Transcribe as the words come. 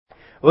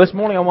Well, this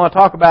morning I want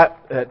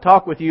to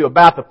talk with you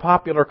about the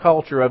popular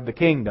culture of the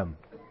kingdom.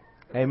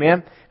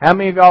 Amen. How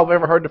many of y'all have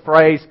ever heard the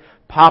phrase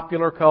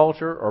popular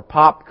culture or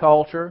pop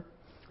culture?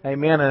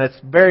 Amen. And it's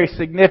very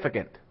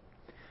significant.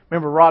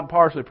 Remember, Rod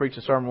Parsley preached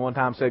a sermon one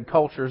time, said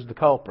 "Culture's the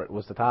Culprit"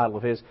 was the title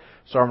of his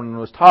sermon, and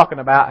was talking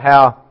about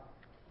how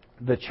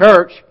the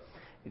church,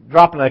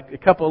 dropping a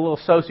couple of little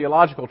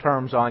sociological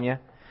terms on you.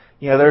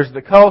 You know, there's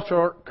the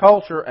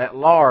culture at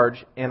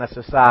large in a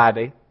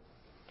society.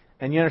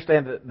 And you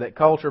understand that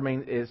culture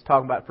is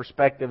talking about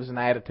perspectives and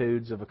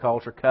attitudes of a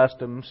culture,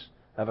 customs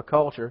of a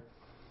culture.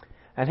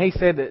 And he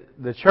said that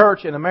the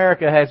church in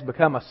America has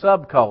become a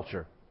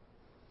subculture,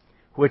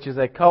 which is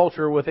a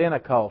culture within a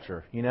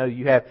culture. You know,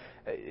 you have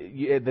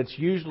that's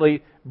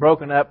usually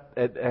broken up,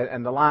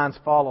 and the lines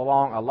fall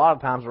along a lot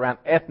of times around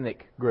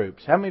ethnic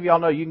groups. How many of y'all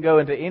know you can go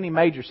into any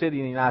major city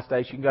in the United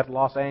States? You can go to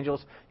Los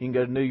Angeles, you can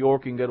go to New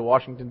York, you can go to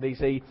Washington,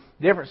 D.C.,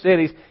 different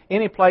cities.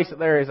 Any place that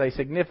there is a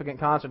significant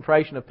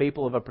concentration of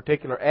people of a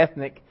particular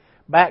ethnic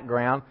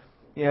background,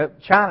 you know,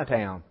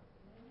 Chinatown.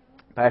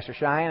 Pastor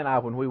Cheyenne and I,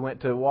 when we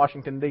went to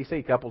Washington, D.C.,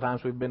 a couple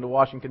times we've been to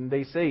Washington,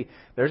 D.C.,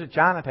 there's a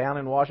Chinatown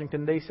in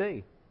Washington,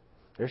 D.C.,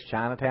 there's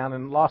Chinatown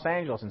in Los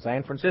Angeles and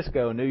San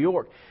Francisco and New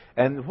York.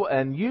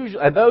 And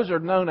usually those are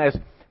known as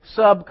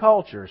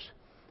subcultures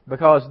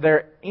because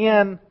they're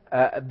in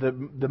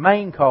the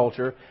main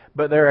culture,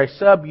 but they're a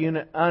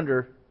subunit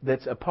under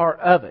that's a part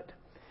of it.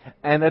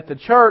 And at the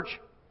church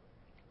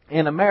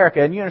in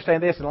America, and you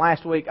understand this, and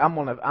last week I'm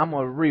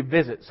gonna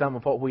revisit some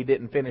of what we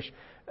didn't finish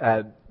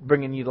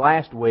bringing you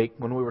last week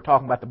when we were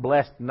talking about the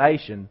blessed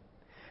nation.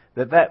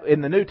 That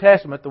in the New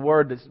Testament, the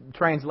word that's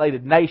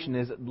translated nation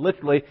is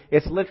literally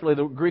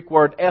the Greek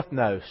word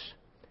ethnos,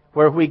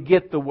 where we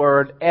get the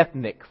word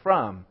ethnic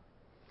from.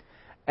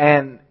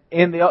 And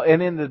in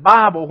the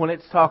Bible, when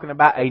it's talking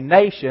about a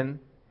nation,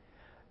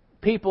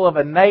 people of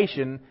a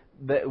nation,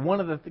 one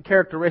of the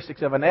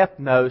characteristics of an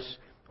ethnos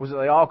was that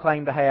they all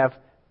claim to have,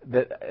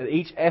 that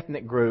each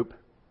ethnic group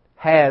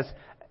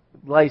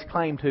lays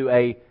claim to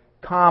a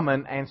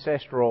common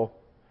ancestral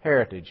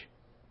heritage.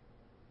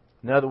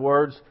 In other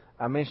words,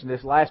 I mentioned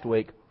this last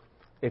week.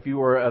 If you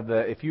were of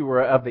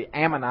the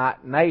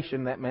Ammonite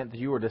nation, that meant that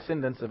you were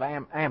descendants of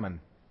Ammon.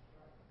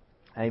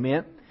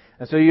 Amen.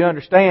 And so you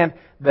understand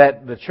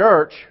that the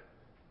church,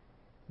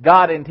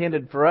 God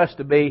intended for us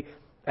to be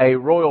a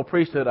royal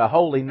priesthood, a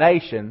holy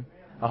nation,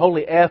 a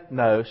holy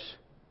ethnos.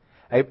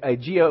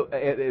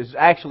 It is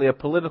actually a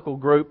political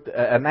group,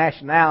 a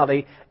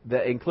nationality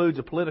that includes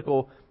a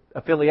political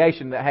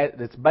affiliation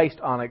that's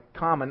based on a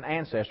common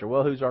ancestor.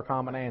 Well, who's our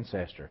common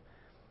ancestor?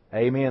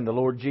 Amen. The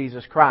Lord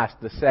Jesus Christ,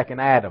 the second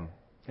Adam.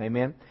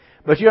 Amen.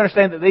 But you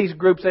understand that these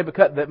groups,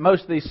 that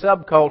most of these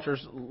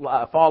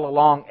subcultures fall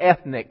along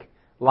ethnic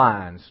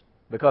lines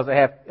because they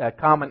have a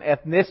common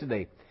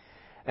ethnicity.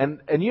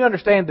 And you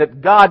understand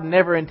that God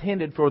never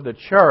intended for the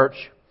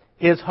church,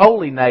 His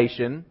holy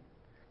nation,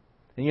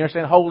 and you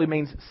understand holy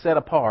means set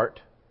apart.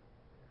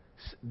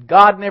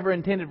 God never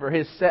intended for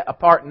His set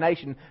apart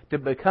nation to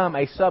become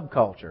a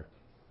subculture.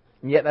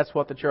 And yet that's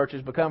what the church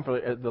has become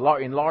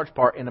in large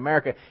part in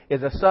America,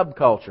 is a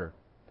subculture.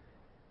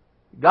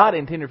 God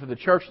intended for the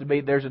church to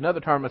be, there's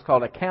another term that's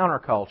called a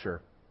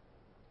counterculture.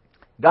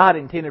 God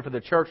intended for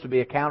the church to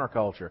be a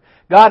counterculture.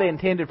 God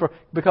intended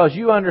because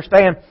you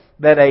understand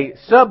that a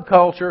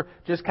subculture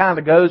just kind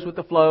of goes with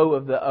the flow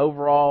of the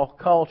overall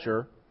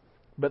culture,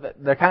 but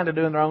they're kind of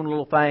doing their own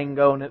little thing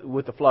going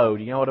with the flow.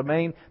 Do you know what I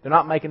mean? They're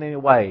not making any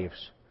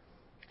waves.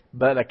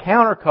 But a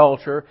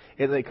counterculture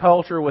is a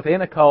culture within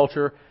a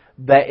culture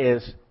that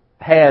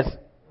has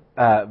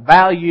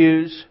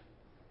values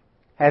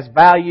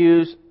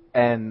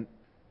and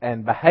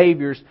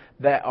behaviors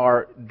that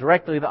are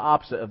directly the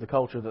opposite of the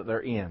culture that they're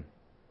in.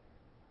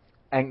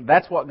 And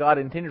that's what God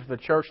intended for the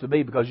church to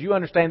be, because you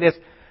understand this,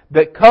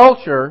 that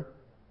culture,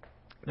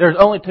 there's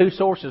only two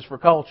sources for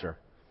culture.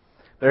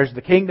 There's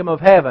the kingdom of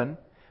heaven,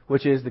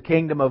 which is the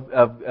kingdom of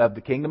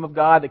the kingdom of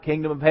God, the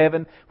kingdom of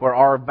heaven, where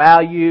our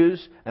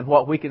values and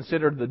what we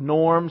consider the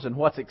norms and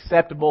what's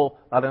acceptable,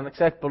 an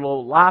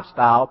acceptable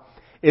lifestyle,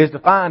 is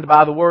defined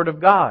by the Word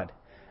of God.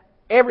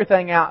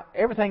 Everything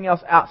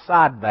else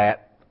outside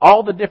that,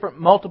 all the different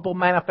multiple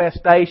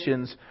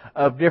manifestations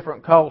of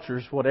different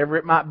cultures, whatever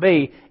it might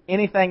be,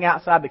 anything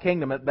outside the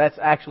kingdom, that's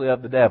actually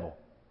of the devil.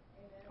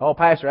 Oh,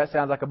 Pastor, that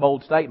sounds like a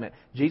bold statement.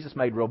 Jesus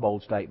made real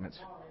bold statements.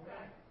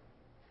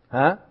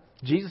 Huh?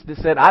 Jesus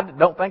said, I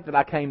don't think that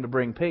I came to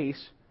bring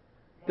peace.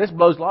 This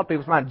blows a lot of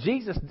people's mind.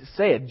 Jesus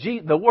said,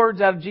 the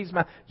words out of Jesus'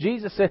 mouth,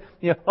 Jesus said,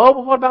 oh,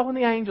 but what about when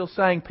the angels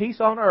sang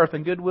peace on earth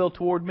and goodwill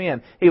toward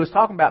men? He was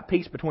talking about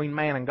peace between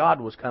man and God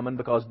was coming,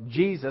 because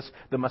Jesus,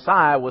 the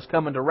Messiah, was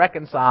coming to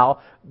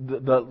reconcile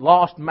the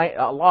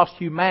lost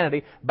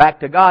humanity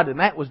back to God, and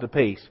that was the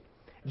peace.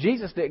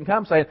 Jesus didn't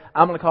come saying,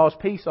 I'm going to cause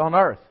peace on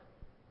earth.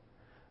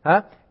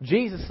 Huh?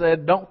 Jesus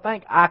said, don't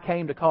think I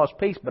came to cause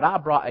peace, but I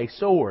brought a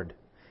sword.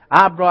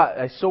 I brought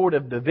a sword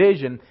of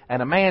division,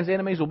 and a man's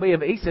enemies will be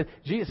of it.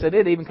 Jesus said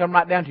it'd even come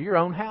right down to your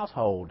own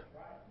household.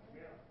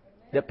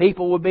 That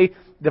people would be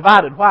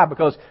divided. Why?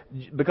 Because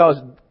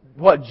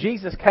what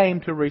Jesus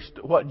came to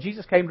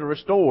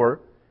restore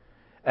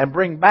and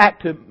bring back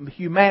to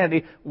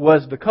humanity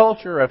was the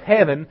culture of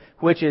heaven,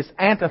 which is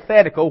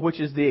antithetical, which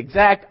is the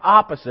exact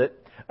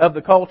opposite of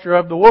the culture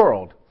of the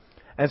world.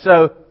 And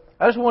so,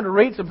 I just want to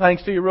read some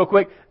things to you real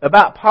quick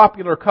about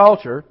popular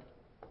culture,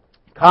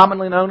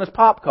 commonly known as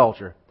pop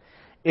culture.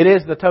 It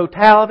is the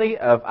totality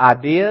of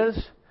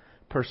ideas,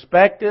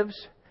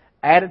 perspectives,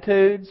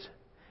 attitudes,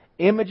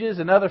 images,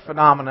 and other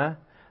phenomena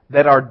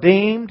that are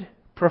deemed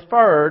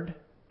preferred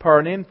per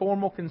an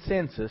informal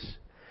consensus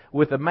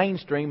with the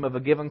mainstream of a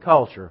given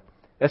culture,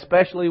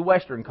 especially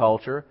Western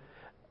culture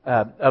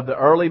of the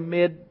early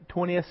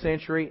mid-20th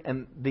century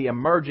and the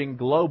emerging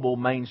global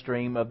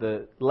mainstream of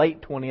the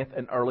late 20th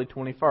and early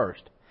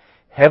 21st.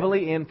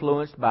 Heavily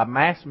influenced by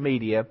mass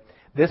media,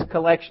 this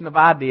collection of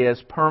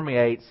ideas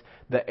permeates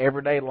the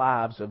everyday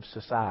lives of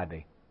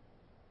society.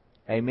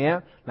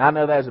 Amen? Now, I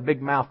know that was a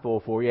big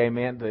mouthful for you,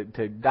 amen,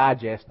 to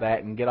digest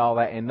that and get all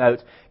that in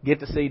notes. Get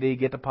the CD,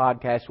 get the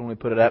podcast when we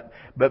put it up.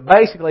 But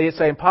basically, it's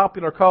saying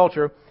popular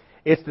culture,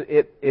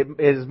 it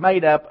is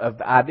made up of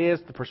the ideas,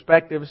 the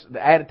perspectives,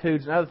 the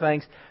attitudes, and other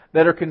things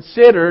that are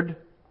considered,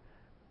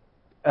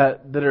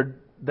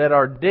 that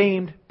are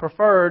deemed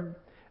preferred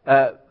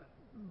by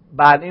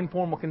an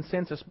informal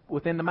consensus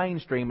within the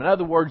mainstream. In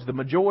other words, the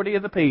majority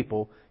of the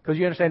people, because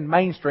you understand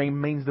mainstream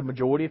means the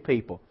majority of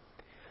people,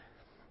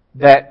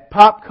 that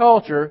pop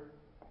culture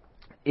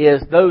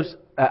is those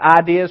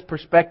ideas,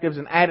 perspectives,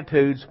 and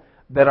attitudes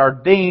that are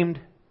deemed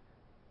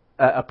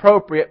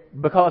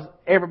appropriate because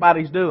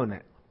everybody's doing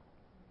it.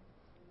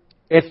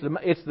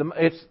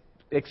 It's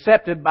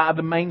accepted by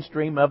the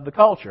mainstream of the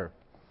culture.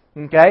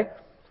 Okay?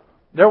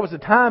 There was a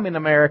time in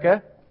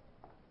America,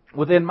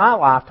 within my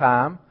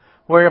lifetime,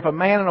 where if a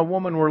man and a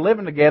woman were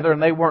living together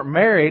and they weren't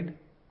married,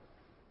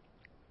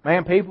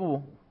 man,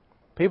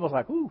 people's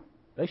like, ooh,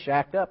 they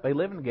shacked up, they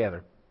living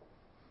together.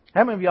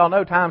 How many of y'all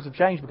know times have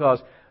changed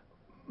because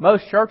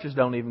most churches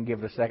don't even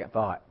give it a second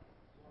thought?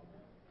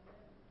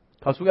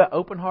 Because we got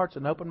open hearts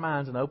and open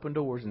minds and open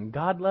doors, and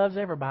God loves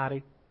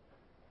everybody.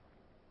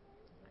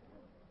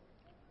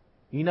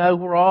 You know,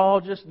 we're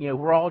all just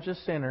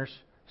sinners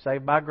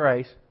saved by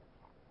grace.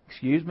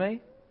 Excuse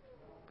me?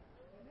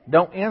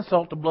 Don't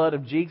insult the blood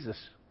of Jesus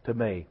to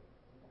me.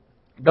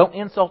 Don't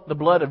insult the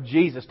blood of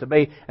Jesus to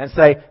me and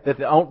say that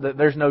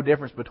there's no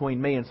difference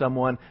between me and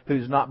someone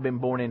who's not been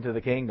born into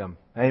the kingdom.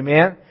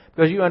 Amen?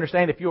 Because you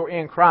understand if you're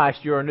in Christ,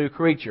 you're a new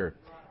creature.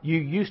 You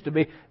used to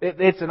be...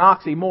 It's an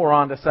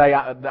oxymoron to say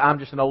I'm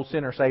just an old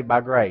sinner saved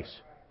by grace.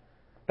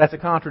 That's a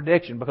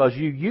contradiction because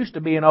you used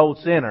to be an old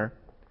sinner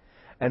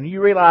and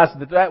you realize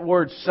that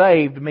word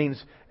saved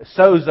means...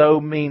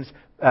 Sozo means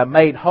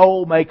made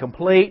whole, made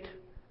complete.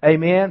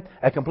 Amen?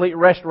 A complete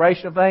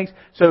restoration of things.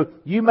 So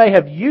you may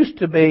have used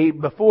to be,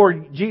 before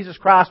Jesus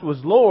Christ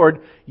was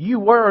Lord,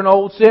 you were an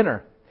old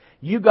sinner.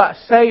 You got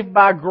saved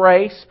by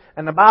grace,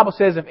 and the Bible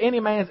says if any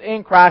man's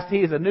in Christ, he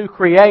is a new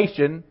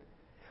creation.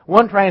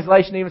 One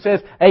translation even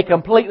says a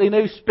completely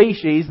new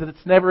species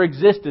that's never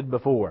existed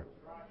before.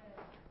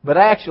 But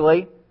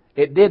actually,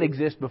 it did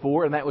exist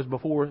before, and that was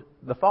before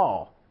the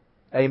fall.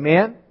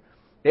 Amen?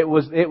 It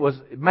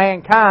was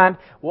mankind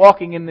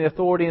walking in the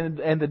authority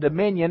and the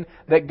dominion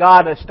that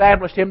God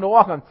established him to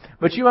walk on.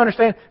 But you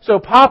understand, so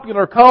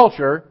popular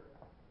culture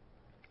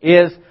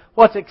is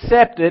what's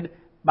accepted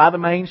by the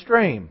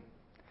mainstream.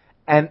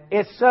 And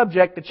it's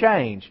subject to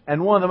change.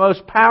 And one of the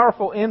most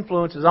powerful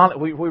influences on it,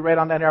 we read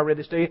on that, I read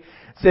this to you,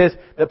 says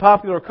that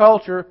popular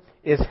culture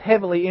is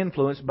heavily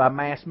influenced by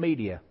mass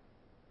media.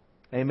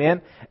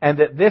 Amen? And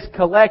that this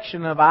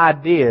collection of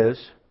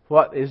ideas,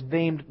 what is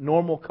deemed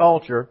normal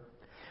culture,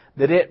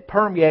 that it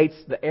permeates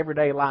the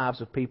everyday lives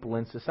of people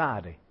in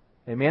society.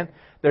 Amen?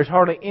 There's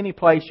hardly any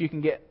place you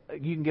can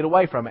get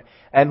away from it.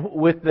 And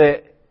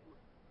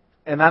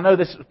I know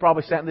this is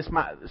probably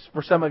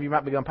for some of you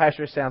might be going,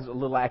 Pastor, this sounds a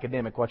little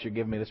academic what you're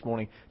giving me this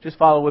morning. Just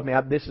follow with me.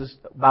 This is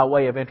by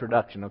way of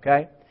introduction,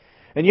 okay?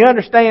 And you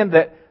understand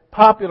that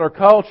popular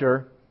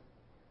culture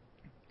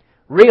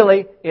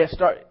really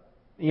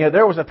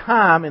there was a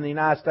time in the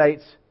United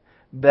States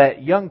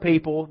that young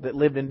people that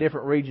lived in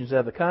different regions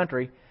of the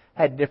country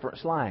had different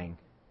slang.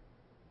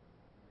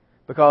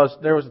 Because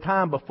there was a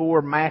time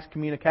before mass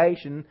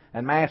communication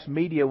and mass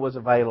media was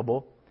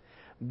available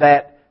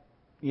that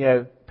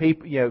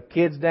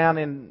kids down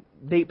in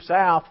deep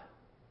South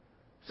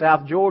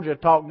Georgia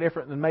talk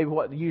different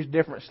than use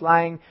different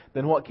slang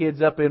than what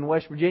kids up in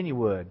West Virginia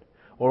would,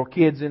 or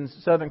kids in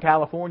Southern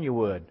California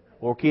would,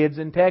 or kids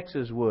in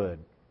Texas would.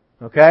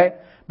 Okay?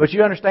 But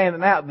you understand that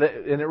now,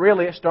 and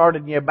it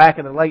started back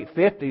in the late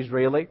 50s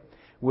really,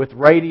 with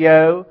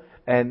radio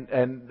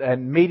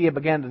and media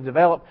began to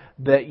develop,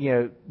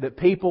 that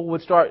people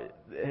would start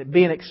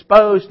being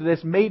exposed to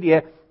this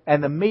media,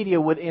 and the media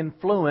would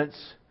influence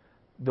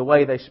the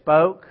way they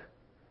spoke.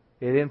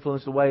 It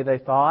influenced the way they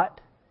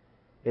thought.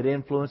 It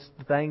influenced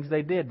the things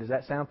they did. Does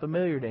that sound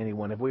familiar to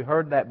anyone? Have we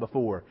heard that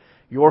before?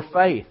 Your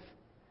faith,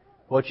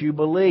 what you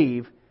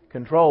believe,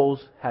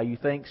 controls how you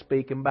think,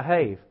 speak, and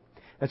behave.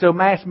 And so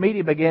mass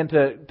media began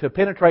to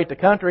penetrate the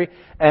country,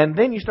 and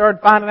then you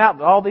started finding out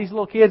that all these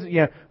little kids,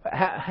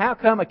 how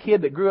come a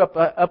kid that grew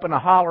up in a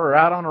holler or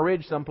out on a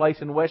ridge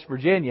someplace in West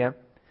Virginia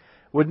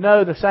would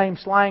know the same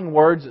slang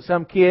words that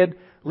some kid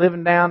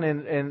living down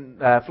in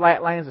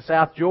flatlands of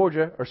South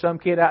Georgia or some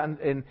kid out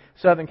in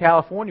Southern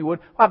California would?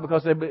 Why?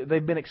 Because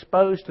they've been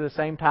exposed to the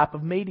same type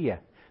of media.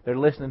 They're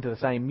listening to the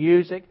same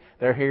music.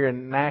 They're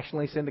hearing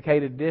nationally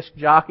syndicated disc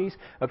jockeys.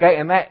 Okay,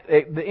 and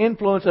the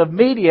influence of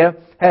media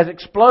has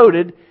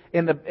exploded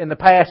in the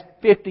past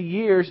 50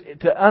 years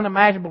to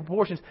unimaginable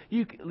proportions.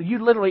 You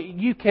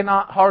literally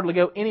cannot hardly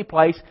go any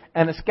place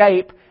and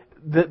escape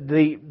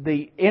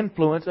the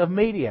influence of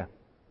media.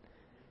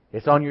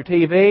 It's on your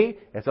TV.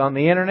 It's on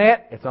the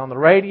internet. It's on the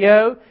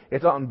radio.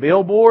 It's on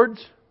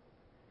billboards.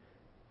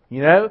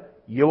 You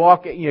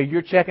walk.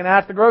 You're checking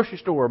out at the grocery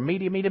store.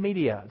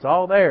 Media. It's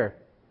all there.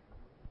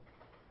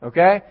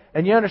 Okay?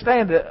 And you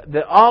understand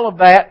that all of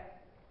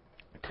that,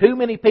 too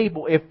many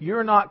people, if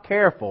you're not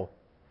careful,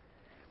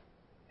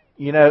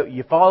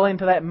 you fall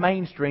into that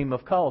mainstream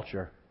of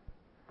culture.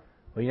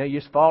 Well, you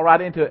just fall right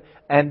into it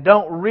and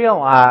don't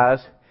realize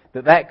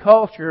that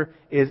culture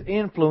is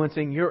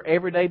influencing your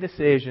everyday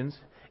decisions.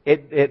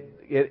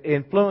 It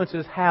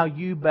influences how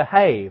you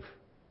behave.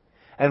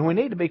 And we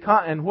need to be,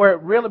 and where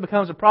it really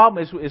becomes a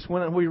problem is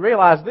when we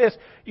realize this.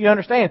 You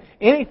understand,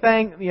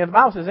 anything, the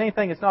Bible says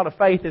anything that's not of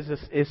faith is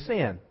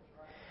sin.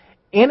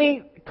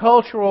 Any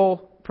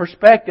cultural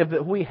perspective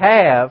that we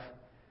have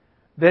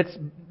that's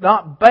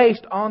not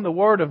based on the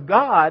Word of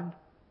God,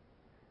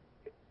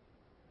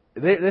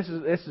 this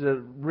is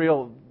a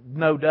real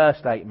no-duh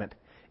statement.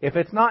 If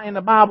it's not in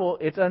the Bible,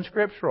 it's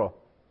unscriptural.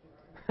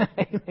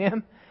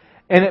 Amen.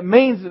 And it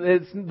means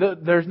that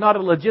there's not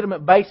a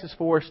legitimate basis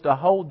for us to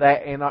hold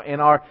that in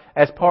our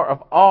as part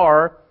of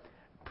our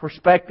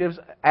perspectives,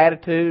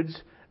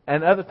 attitudes,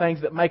 and other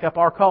things that make up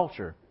our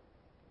culture.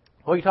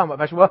 What are you talking about,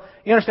 Pastor? Well,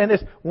 you understand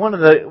this. One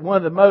of the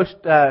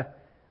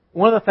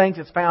things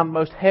that's found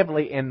most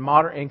heavily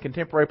in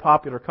contemporary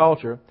popular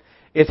culture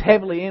is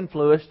heavily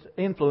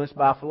influenced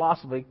by a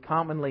philosophy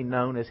commonly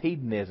known as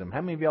hedonism.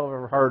 How many of y'all have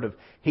ever heard of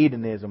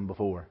hedonism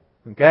before?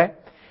 Okay,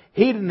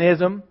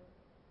 hedonism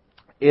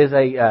is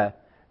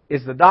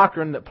the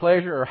doctrine that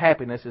pleasure or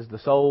happiness is the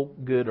sole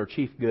good or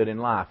chief good in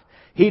life.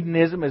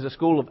 Hedonism is a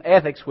school of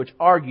ethics which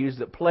argues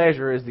that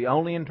pleasure is the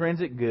only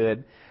intrinsic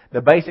good.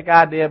 The basic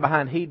idea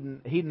behind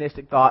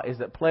hedonistic thought is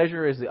that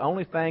pleasure is the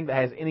only thing that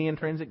has any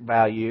intrinsic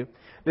value.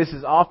 This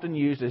is often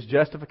used as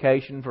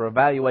justification for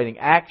evaluating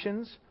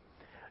actions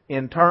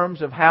in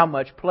terms of how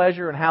much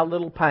pleasure and how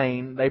little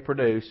pain they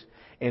produce.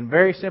 In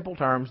very simple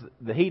terms,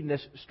 the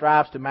hedonist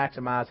strives to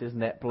maximize his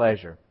net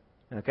pleasure.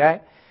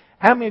 Okay?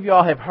 How many of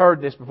y'all have heard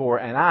this before?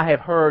 And I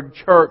have heard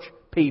church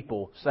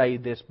people say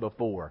this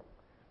before.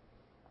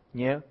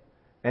 Yeah?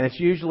 And it's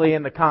usually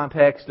in the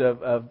context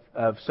of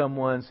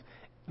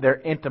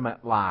their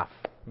intimate life.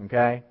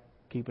 Okay?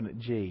 Keeping it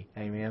G.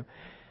 Amen?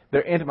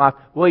 Their intimate life.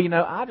 Well,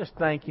 I just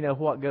think,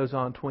 what goes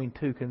on between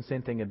two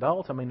consenting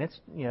adults,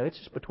 it's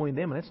just between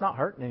them and it's not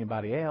hurting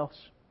anybody else.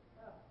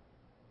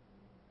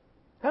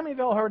 How many of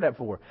y'all heard that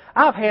before?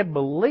 I've had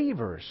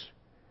believers,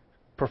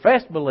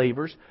 professed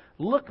believers,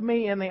 look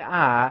me in the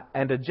eye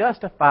and to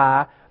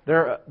justify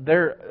their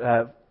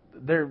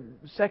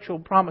sexual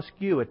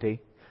promiscuity,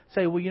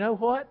 say, well, you know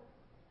what?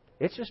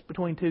 It's just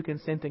between two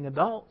consenting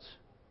adults.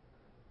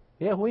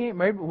 Yeah, we ain't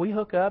married, but we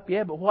hook up.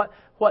 Yeah, but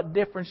what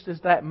difference does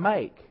that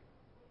make?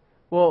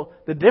 Well,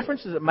 the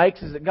difference it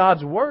makes is that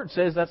God's Word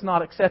says that's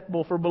not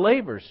acceptable for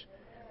believers.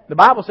 The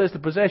Bible says to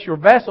possess your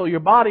vessel, your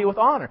body, with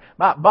honor.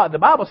 But the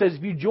Bible says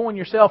if you join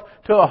yourself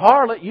to a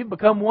harlot, you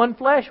become one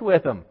flesh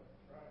with them.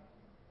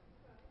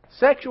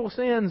 Sexual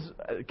sins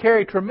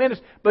carry tremendous...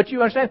 But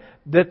you understand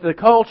that the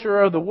culture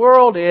of the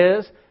world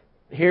is,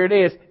 here it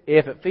is,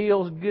 if it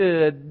feels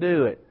good,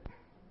 do it.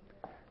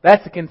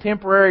 That's the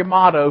contemporary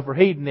motto for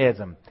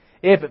hedonism.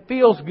 If it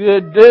feels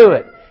good, do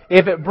it.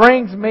 If it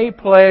brings me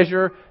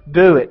pleasure,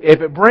 do it.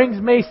 If it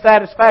brings me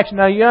satisfaction.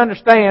 Now you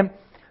understand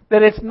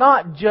that it's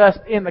not just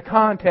in the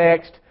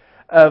context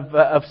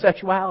of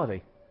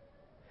sexuality.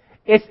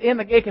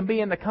 It can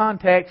be in the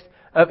context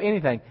of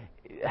anything.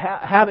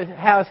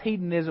 How is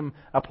hedonism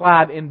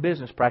applied in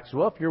business practice?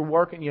 Well, if you're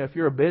working, if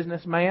you're a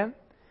businessman,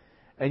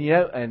 and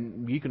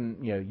you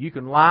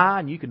can lie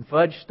and you can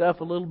fudge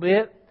stuff a little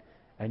bit,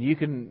 and you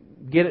can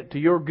get it to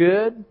your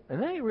good,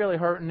 and that ain't really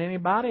hurting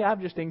anybody.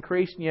 I've just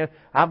increased,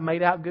 I've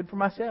made out good for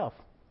myself.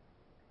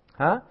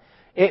 Huh?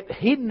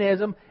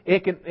 Hedonism,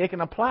 it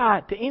can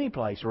apply to any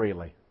place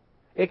really.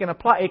 It can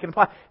apply.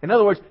 In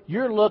other words,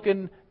 you're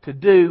looking to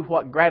do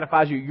what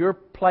gratifies you. You're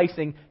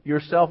placing your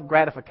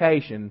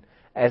self-gratification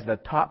as the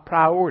top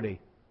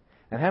priority.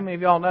 And how many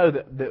of y'all know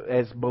that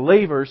as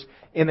believers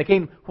in the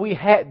kingdom,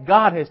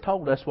 God has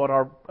told us what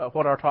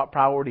our top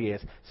priority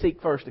is.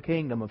 Seek first the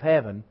kingdom of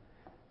heaven.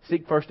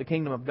 Seek first the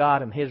kingdom of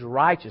God and His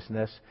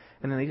righteousness,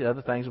 and then these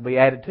other things will be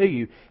added to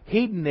you.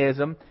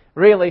 Hedonism,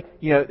 really,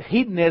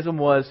 hedonism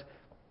was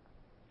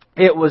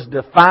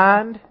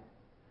defined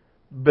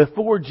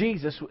before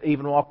Jesus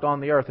even walked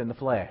on the earth in the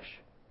flesh.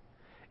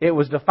 It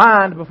was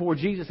defined before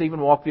Jesus even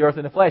walked the earth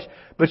in the flesh.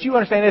 But you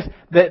understand this,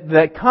 that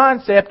the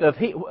concept of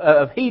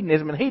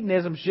hedonism, and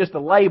hedonism is just a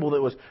label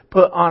that was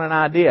put on an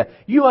idea.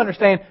 You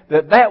understand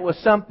that that was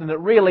something that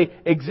really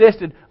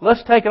existed.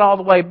 Let's take it all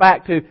the way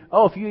back to,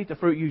 if you eat the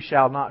fruit, you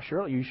shall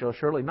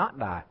surely not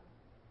die.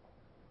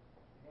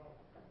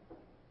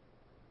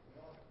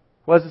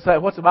 What does it say?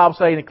 What's the Bible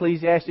say in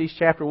Ecclesiastes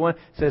chapter 1? It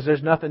says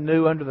there's nothing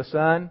new under the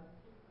sun.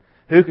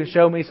 Who can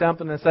show me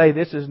something and say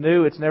this is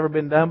new, it's never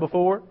been done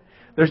before?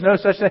 There's no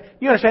such thing.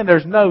 You understand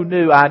there's no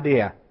new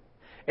idea.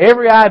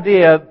 Every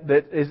idea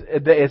that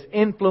is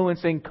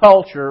influencing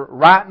culture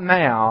right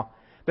now,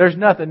 there's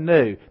nothing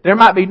new. There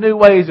might be new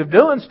ways of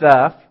doing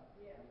stuff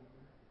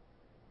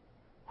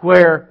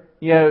where,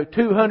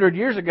 200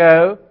 years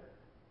ago,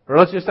 or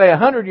let's just say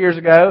 100 years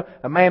ago,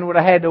 a man would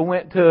have had to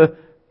went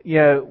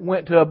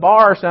to a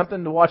bar or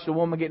something to watch the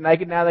woman get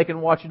naked. Now they can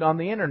watch it on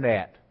the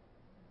internet.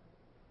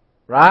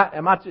 Right?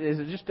 Am I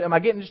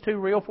getting just too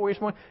real for you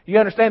this morning? You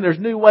understand there's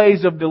new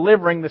ways of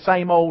delivering the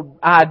same old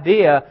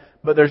idea,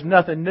 but there's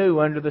nothing new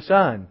under the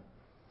sun.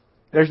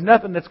 There's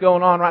nothing that's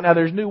going on right now.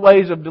 There's new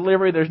ways of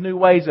delivery. There's new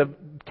ways of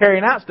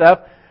carrying out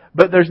stuff,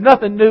 but there's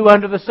nothing new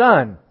under the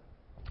sun.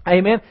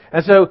 Amen?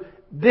 And so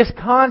this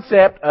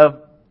concept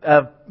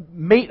of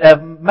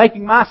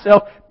making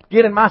myself,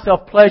 getting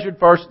myself pleasured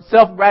first,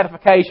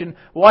 self-gratification,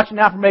 watching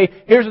out for me.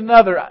 Here's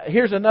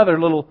another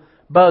little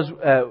buzz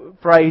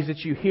phrase that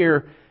you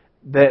hear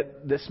that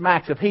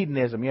smacks of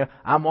hedonism.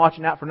 I'm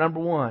watching out for number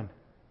one.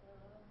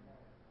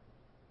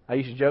 I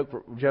used to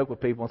joke with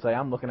people and say,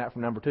 I'm looking out for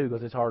number two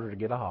because it's harder to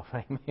get off.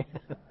 Amen.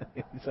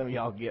 Some of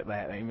y'all get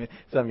that. Amen.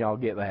 Some of y'all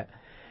get that.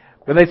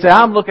 But they say,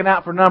 I'm looking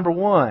out for number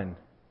one.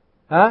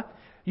 Huh?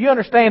 You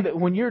understand that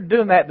when you're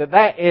doing that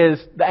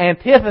is the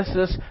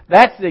antithesis.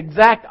 That's the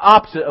exact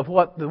opposite of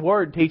what the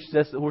Word teaches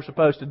us that we're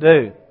supposed to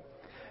do.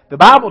 The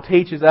Bible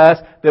teaches us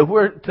that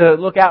we're to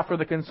look out for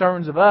the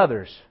concerns of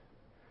others.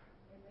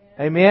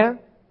 Amen?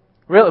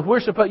 Really, if we're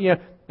supposed,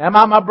 am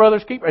I my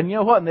brother's keeper? And you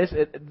know what?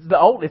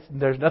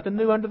 There's nothing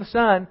new under the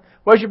sun.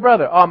 Where's your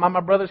brother? Am I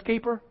my brother's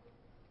keeper?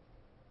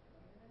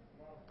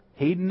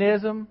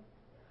 Hedonism?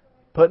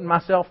 Putting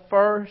myself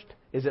first?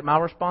 Is it my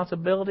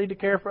responsibility to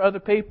care for other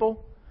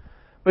people?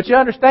 But you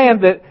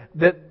understand that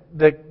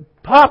the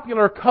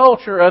popular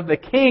culture of the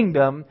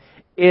kingdom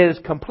is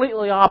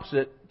completely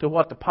opposite to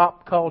what the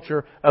pop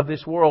culture of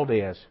this world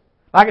is.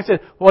 Like I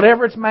said,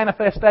 whatever its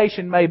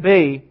manifestation may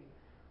be,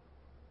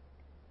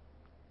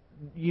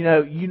 you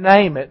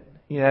name it,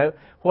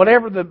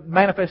 whatever the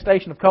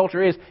manifestation of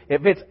culture is,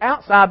 if it's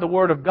outside the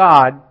Word of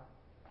God,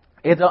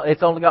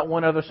 it's only got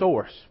one other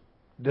source,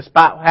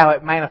 despite how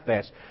it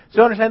manifests.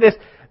 So understand this,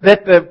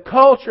 that the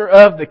culture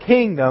of the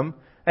kingdom,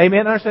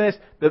 amen, understand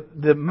this,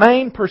 the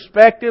main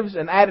perspectives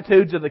and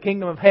attitudes of the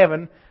kingdom of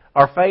heaven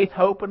are faith,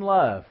 hope, and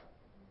love.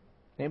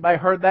 Anybody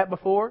heard that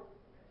before?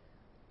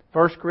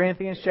 1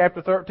 Corinthians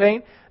chapter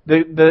 13.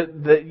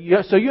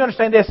 So you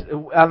understand this,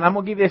 and I'm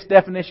going to give you this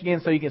definition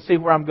again so you can see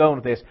where I'm going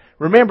with this.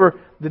 Remember,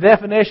 the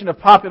definition of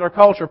popular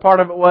culture, part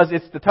of it was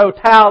it's the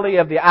totality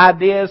of the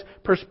ideas,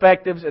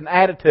 perspectives, and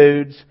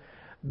attitudes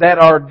that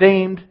are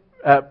deemed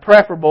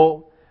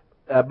preferable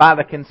by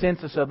the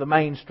consensus of the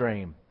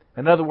mainstream.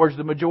 In other words,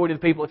 the majority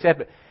of the people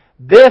accept it.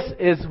 This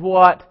is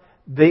what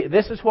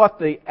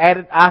the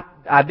added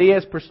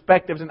ideas,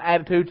 perspectives, and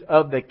attitudes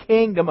of the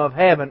kingdom of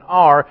heaven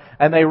are,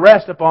 and they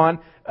rest upon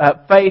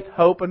faith,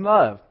 hope, and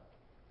love.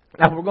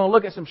 Now, we're going to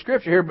look at some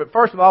scripture here, but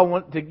first of all, I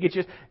want to get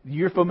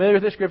you're familiar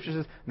with this scripture. It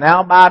says,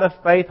 now abideth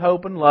faith,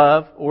 hope, and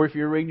love, or if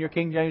you're reading your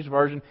King James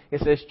Version,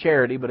 it says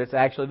charity, but it's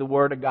actually the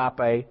word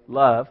agape,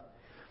 love.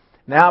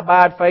 Now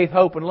abide faith,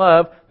 hope, and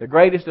love. The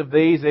greatest of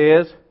these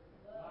is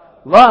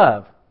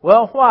love.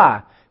 Well,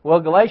 why? Well,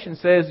 Galatians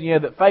says,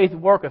 that faith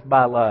worketh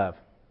by love.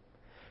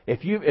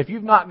 If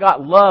you've not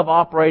got love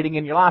operating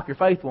in your life, your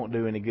faith won't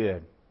do any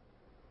good.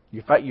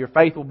 Your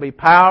faith will be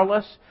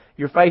powerless.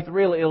 Your faith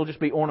it'll just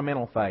be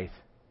ornamental faith.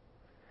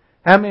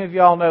 How many of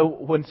y'all know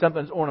when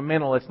something's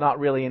ornamental, it's not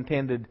really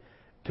intended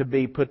to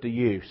be put to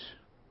use?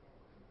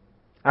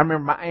 I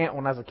remember my aunt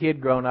when I was a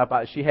kid growing up,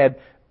 she had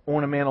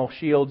ornamental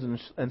shields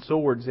and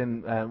swords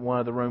in one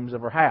of the rooms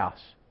of her house.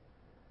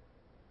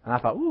 And I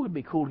thought, it'd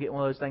be cool to get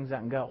one of those things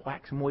out and go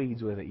whack some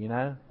weeds with it, when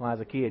I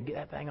was a kid. Get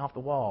that thing off the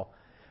wall.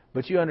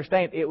 But you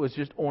understand, it was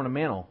just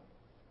ornamental.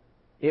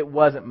 It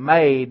wasn't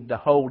made to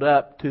hold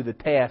up to the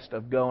test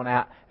of going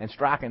out and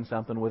striking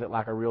something with it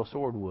like a real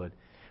sword would.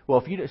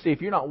 Well,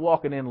 if you're not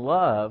walking in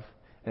love,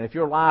 and if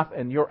your life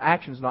and your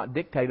actions not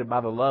dictated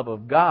by the love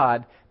of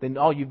God, then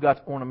all you've got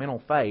is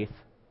ornamental faith.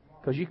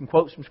 Because you can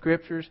quote some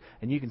scriptures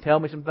and you can tell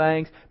me some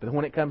things, but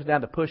when it comes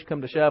down to push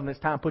come to shove and it's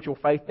time to put your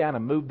faith down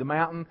and move the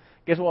mountain,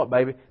 guess what,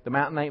 baby? The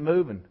mountain ain't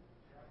moving.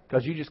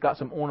 Because you just got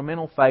some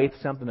ornamental faith,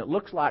 something that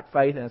looks like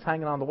faith and it's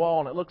hanging on the wall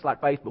and it looks like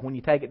faith, but when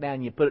you take it down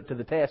and you put it to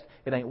the test,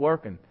 it ain't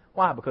working.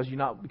 Why? Because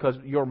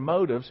your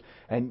motives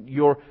and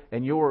your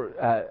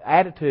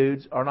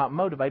attitudes are not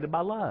motivated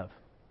by love,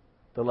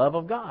 the love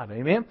of God.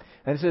 Amen.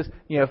 And it says,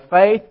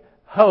 faith,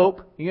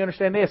 hope. You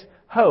understand this?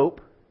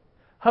 Hope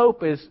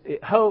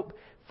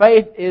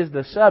Faith is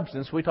the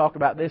substance. We talked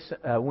about this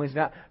Wednesday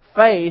night.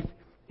 Faith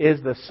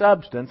is the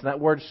substance. And that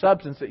word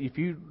substance, if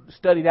you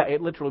study that,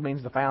 it literally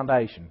means the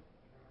foundation.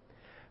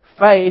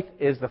 Faith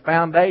is the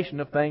foundation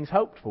of things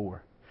hoped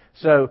for.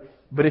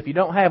 But if you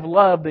don't have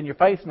love, then your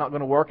faith's not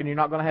going to work, and you're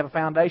not going to have a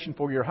foundation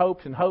for your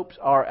hopes. And hopes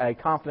are a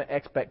confident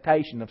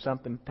expectation of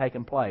something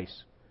taking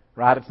place.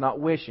 Right? It's not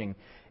wishing.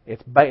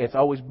 It's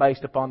always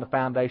based upon the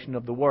foundation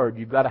of the Word.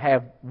 You've got to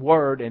have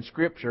Word and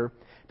Scripture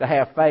to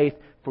have faith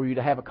for you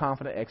to have a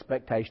confident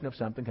expectation of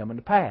something coming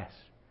to pass.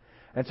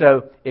 And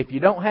so, if you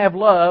don't have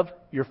love,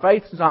 your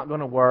faith's not going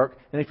to work.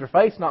 And if your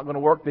faith's not going to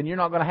work, then you're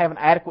not going to have an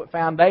adequate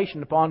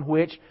foundation upon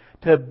which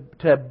to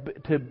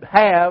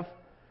have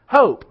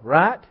hope,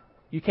 right?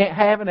 You can't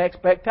have an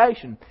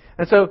expectation.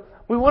 And so,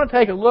 we want to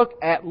take a look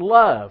at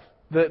love.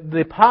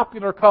 The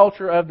popular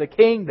culture of the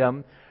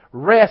kingdom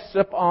rests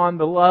upon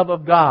the love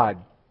of God.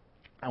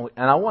 And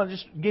I want to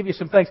just give you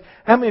some things.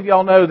 How many of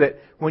y'all know that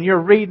when you're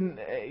reading,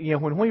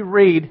 when we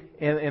read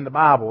in the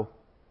Bible,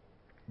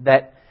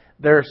 that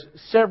there's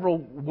several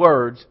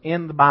words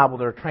in the Bible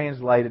that are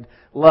translated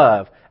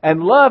love.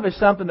 And love is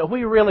something that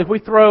we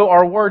throw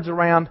our words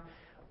around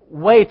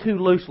way too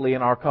loosely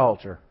in our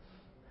culture.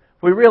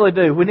 We really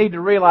do. We need to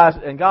realize,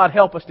 and God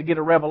help us to get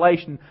a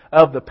revelation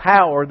of the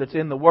power that's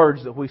in the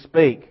words that we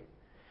speak.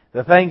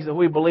 The things that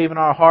we believe in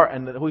our heart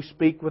and that we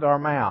speak with our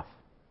mouth.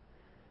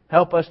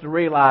 Help us to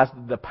realize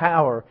the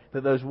power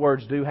that those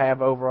words do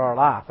have over our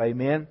life.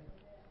 Amen?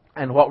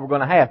 And what we're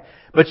going to have.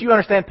 But you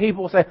understand,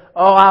 people will say,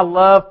 "Oh, I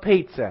love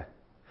pizza.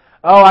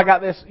 Oh, I got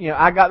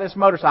this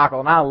motorcycle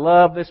and I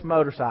love this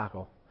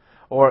motorcycle."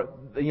 Or,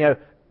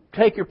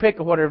 take your pick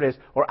of whatever it is.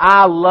 Or,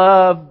 "I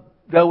love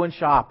going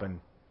shopping."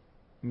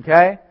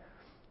 Okay?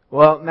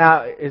 Well,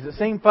 now, does it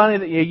seem funny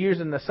that you're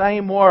using the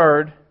same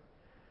word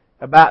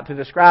to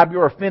describe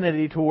your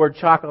affinity toward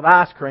chocolate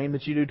ice cream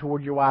that you do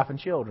toward your wife and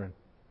children?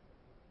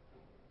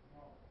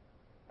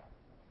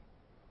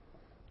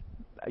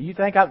 You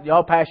think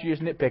y'all, Pastor, you're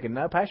just nitpicking.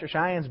 No, Pastor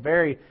Cheyenne's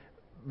very,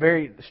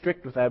 very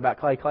strict with that about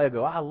Clay. Clay will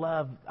go, "I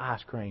love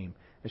ice cream."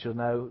 And she'll,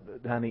 "No,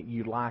 honey,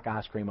 you like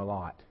ice cream a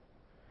lot.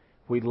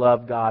 We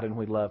love God and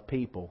we love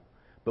people,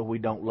 but we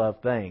don't love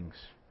things."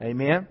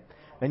 Amen?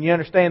 And you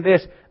understand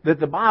this,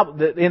 that the Bible,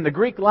 that in the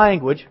Greek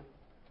language,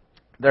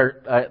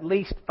 there are at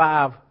least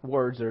 5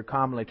 words that are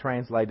commonly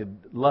translated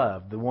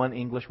love, the one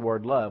English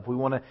word love. We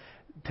want to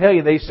tell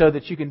you these so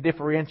that you can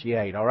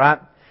differentiate, all right?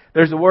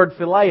 There's the word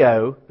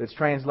phileo that's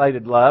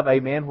translated love,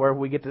 amen, where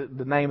we get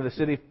the name of the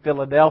city,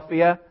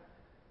 Philadelphia.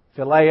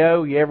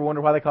 Phileo, you ever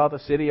wonder why they call it the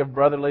city of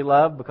brotherly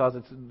love? Because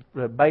it's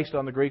based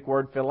on the Greek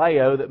word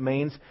phileo that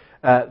means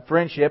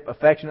friendship,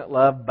 affectionate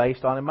love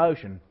based on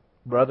emotion.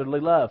 Brotherly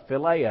love,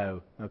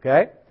 phileo,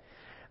 okay?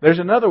 There's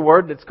another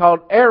word that's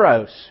called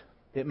eros.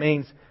 It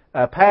means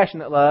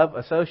passionate love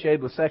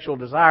associated with sexual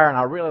desire, and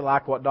I really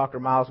like what Dr.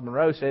 Miles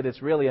Monroe said.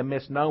 It's really a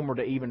misnomer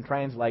to even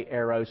translate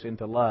eros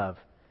into love.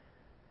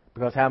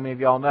 Because how many of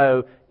y'all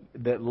know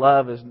that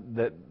love is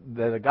that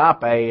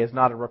agape is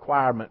not a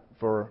requirement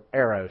for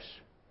eros?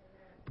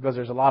 Because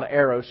there's a lot of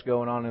eros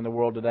going on in the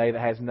world today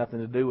that has nothing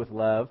to do with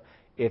love.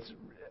 It's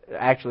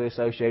actually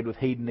associated with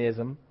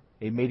hedonism,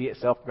 immediate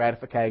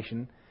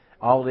self-gratification.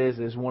 All it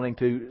is wanting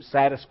to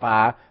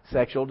satisfy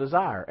sexual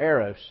desire,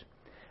 eros.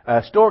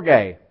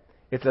 Storge,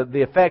 it's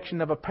the affection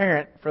of a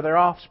parent for their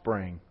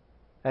offspring.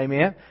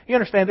 Amen? You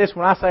understand this?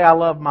 When I say I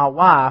love my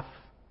wife,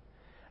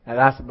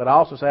 but I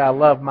also say I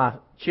love my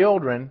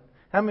children,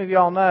 how many of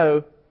y'all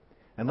know,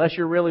 unless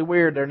you're really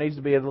weird, there needs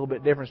to be a little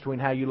bit difference between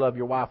how you love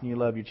your wife and you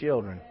love your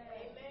children.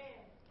 Amen.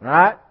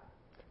 Right?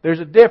 There's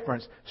a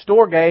difference.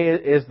 Storge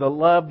is the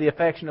love, the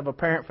affection of a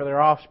parent for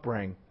their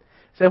offspring.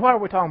 So why are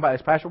we talking about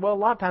this, Pastor? Well, a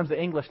lot of times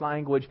the English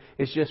language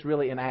is just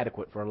really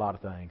inadequate for a lot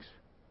of things.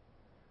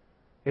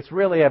 It's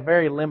really a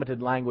very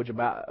limited language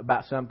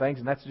about some things,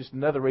 and that's just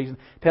another reason.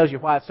 It tells you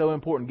why it's so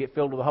important to get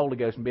filled with the Holy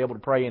Ghost and be able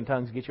to pray in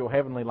tongues, get your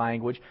heavenly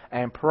language,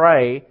 and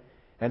pray.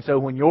 And so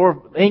when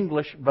your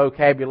English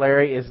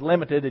vocabulary is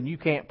limited and you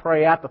can't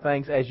pray out the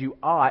things as you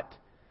ought,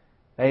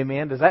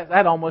 amen, does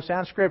that almost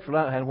sound scriptural?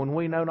 And when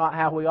we know not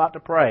how we ought to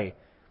pray,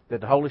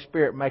 that the Holy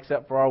Spirit makes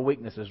up for our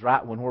weaknesses,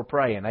 right, when we're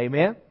praying.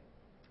 Amen?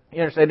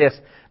 You understand this?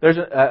 There's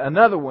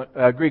another one,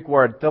 Greek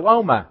word,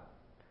 theloma.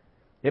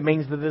 It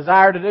means the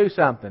desire to do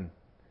something.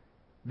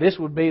 This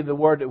would be the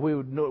word that we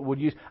would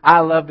use. I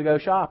love to go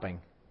shopping.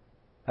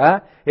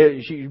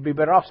 You'd be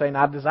better off saying,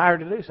 I desire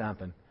to do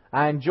something.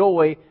 I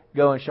enjoy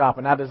going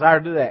shopping. I desire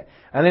to do that.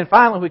 And then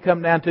finally we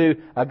come down to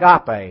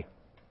agape.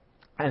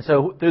 And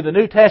so through the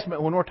New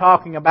Testament, when we're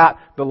talking about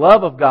the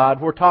love of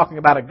God, we're talking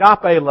about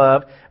agape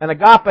love. And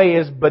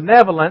agape is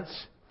benevolence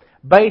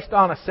based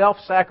on a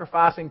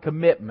self-sacrificing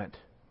commitment.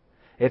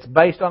 It's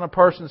based on a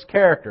person's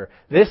character.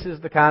 This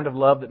is the kind of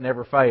love that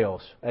never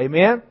fails.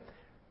 Amen?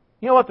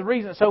 You know what? The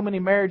reason so many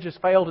marriages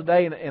fail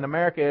today in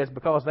America is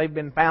because they've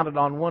been founded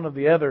on one of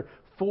the other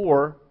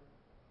 4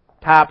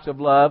 types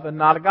of love and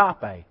not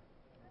agape.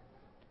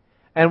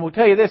 And we'll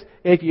tell you this,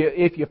 if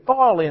you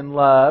fall in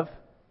love,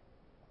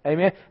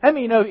 amen, how many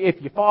of you know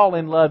if you fall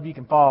in love, you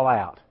can fall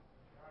out?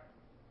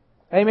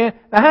 Amen?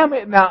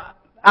 Now,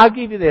 I'll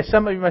give you this.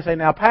 Some of you may say,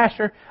 now,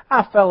 Pastor,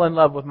 I fell in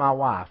love with my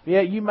wife.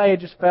 Yeah, you may have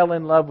just fell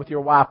in love with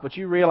your wife, but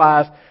you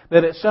realize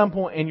that at some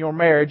point in your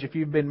marriage, if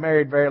you've been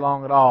married very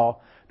long at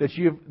all, that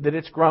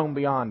it's grown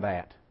beyond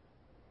that.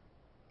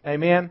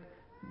 Amen?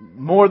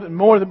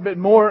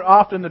 More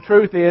often the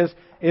truth is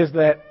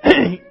that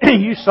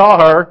you saw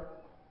her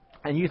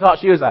and you thought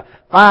she was a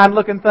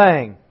fine-looking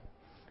thing.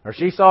 Or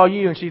she saw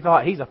you and she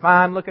thought, he's a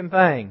fine-looking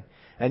thing.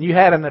 And you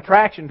had an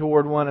attraction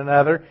toward one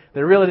another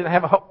that really didn't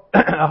have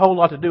a whole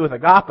lot to do with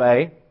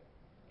agape.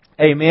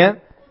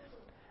 Amen?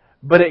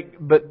 But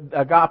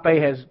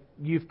agape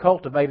you've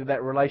cultivated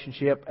that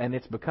relationship and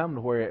it's become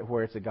to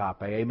where it's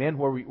agape. Amen?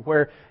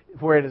 Where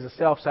it is a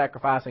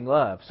self-sacrificing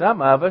love.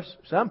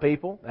 Some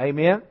people,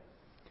 amen,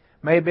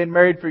 may have been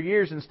married for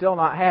years and still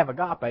not have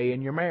agape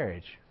in your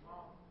marriage.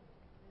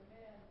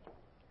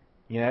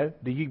 You know,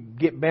 do you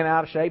get bent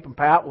out of shape and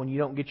pout when you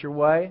don't get your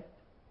way?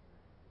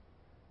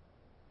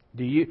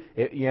 Do you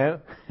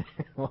know,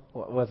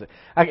 what was it?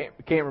 I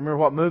can't remember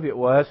what movie it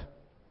was.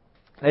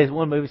 There's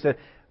one movie said,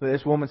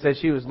 this woman said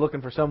she was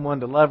looking for someone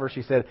to love her.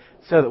 She said,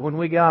 so that when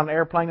we get on an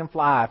airplane and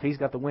fly, if he's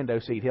got the window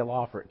seat, he'll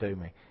offer it to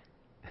me.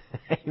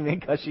 Amen.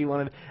 Because she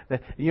wanted,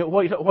 what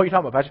are you talking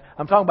about, Pastor?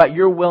 I'm talking about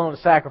you're willing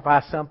to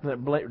sacrifice something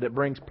that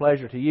brings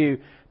pleasure to you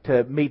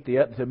to meet the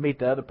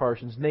other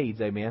person's needs.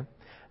 Amen.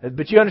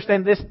 But you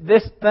understand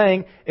this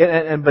thing,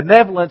 and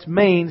benevolence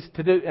means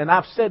to do, and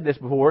I've said this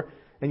before,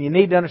 and you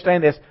need to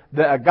understand this,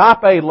 the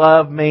agape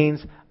love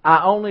means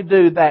I only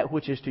do that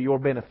which is to your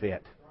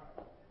benefit.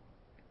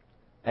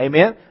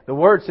 Amen? The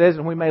Word says,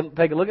 and we may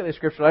take a look at this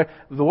scripture later,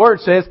 the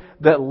Word says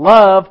that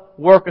love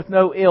worketh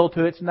no ill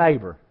to its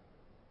neighbor.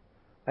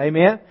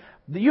 Amen?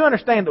 Do you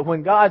understand that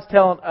when God's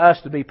telling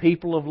us to be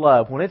people of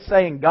love, when it's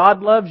saying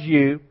God loves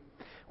you,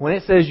 when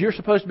it says you're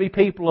supposed to be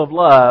people of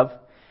love,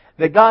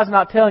 that God's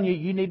not telling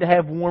you need to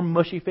have warm,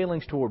 mushy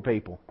feelings toward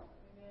people.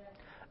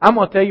 I'm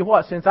going to tell you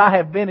what, since I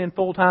have been in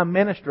full-time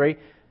ministry,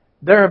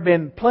 there have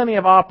been plenty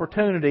of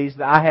opportunities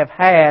that I have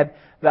had,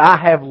 that I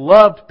have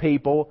loved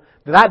people,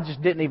 that I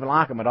just didn't even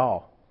like them at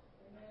all.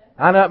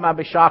 I know it might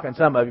be shocking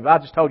some of you, but I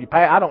just told you,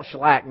 I don't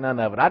shellac none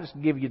of it. I just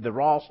give you the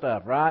raw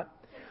stuff, right?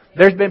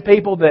 There's been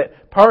people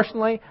that,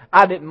 personally,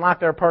 I didn't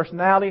like their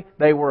personality.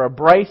 They were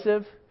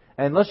abrasive.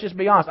 And let's just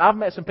be honest, I've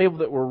met some people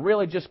that were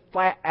really just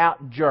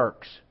flat-out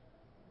jerks.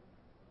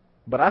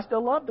 But I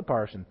still love the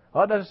person.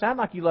 Oh, it doesn't sound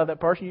like you love that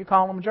person. You're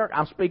calling them a jerk.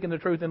 I'm speaking the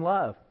truth in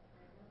love.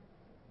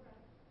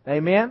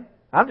 Amen?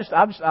 I'm just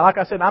like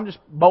I said, I'm just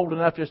bold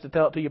enough just to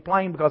tell it to you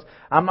plain, because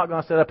I'm not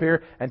going to sit up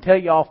here and tell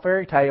you all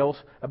fairy tales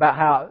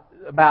about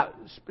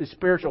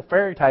spiritual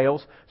fairy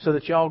tales so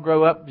that y'all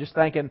grow up just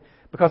thinking,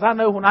 because I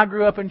know when I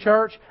grew up in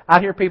church,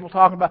 I'd hear people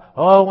talking about,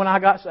 oh, when I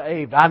got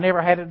saved, I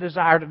never had a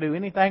desire to do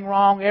anything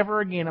wrong ever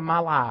again in my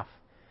life.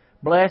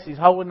 Bless His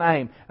holy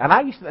name. And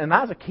I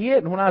was a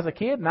kid, and when I was a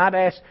kid, and I'd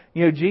ask,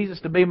 Jesus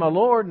to be my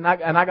Lord, and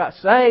I got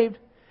saved,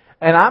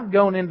 and I'm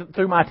going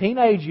through my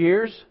teenage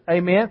years,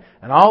 amen,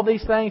 and all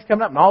these things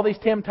coming up, and all these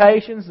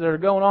temptations that are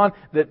going on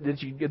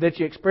that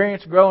you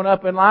experience growing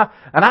up in life,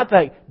 and I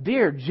think,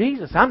 dear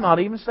Jesus, I'm not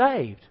even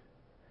saved.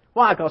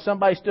 Why? Because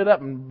somebody stood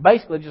up and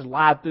basically just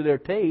lied through their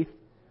teeth.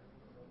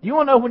 You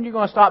want to know when you're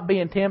going to stop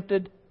being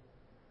tempted?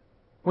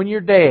 When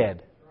you're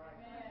dead.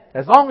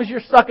 As long as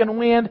you're sucking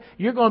wind,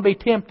 you're going to be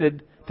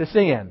tempted to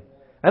sin.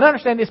 And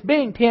understand this,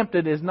 being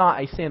tempted is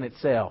not a sin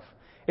itself.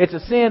 It's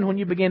a sin when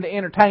you begin to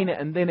entertain it,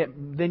 and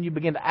then you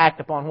begin to act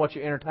upon what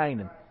you're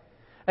entertaining.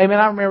 Amen.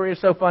 I remember it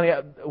was so funny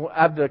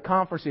at the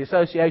conference, the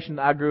association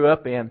that I grew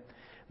up in,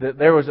 that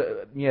there was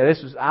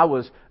I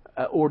was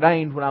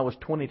ordained when I was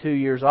 22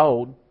 years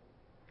old,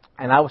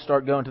 and I would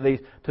start going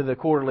to the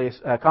quarterly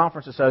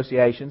conference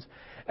associations,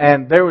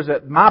 and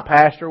my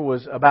pastor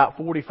was about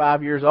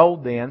 45 years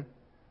old then.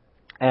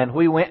 And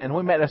we went and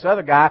we met this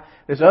other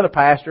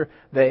pastor,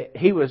 that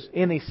he was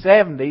in his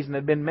 70s and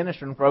had been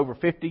ministering for over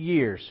 50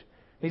 years.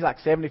 He's like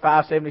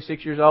 75,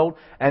 76 years old.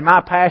 And my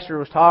pastor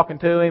was talking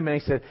to him,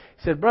 and he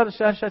said, Brother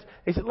such,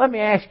 he said, let me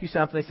ask you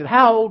something. He said,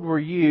 how old were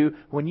you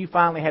when you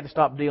finally had to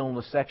stop dealing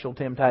with sexual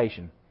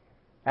temptation?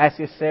 Asked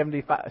this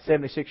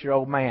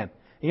 76-year-old man.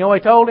 You know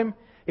what he told him?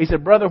 He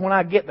said, brother, when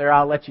I get there,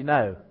 I'll let you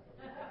know.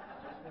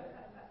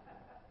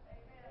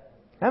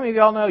 How many of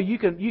y'all know you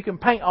can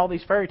paint all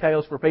these fairy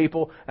tales for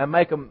people and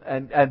make them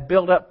and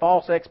build up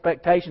false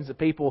expectations that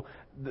people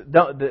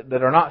that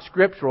are not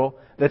scriptural,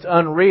 that's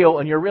unreal,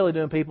 and you're really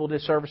doing people a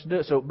disservice to do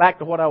it. So back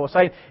to what I was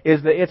saying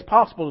is that it's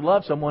possible to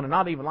love someone and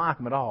not even like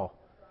them at all.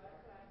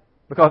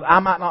 Because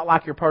I might not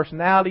like your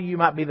personality, you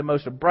might be the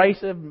most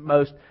abrasive,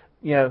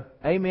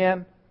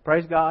 amen,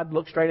 praise God,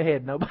 look straight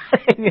ahead.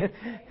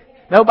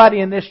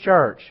 Nobody in this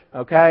church,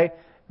 okay,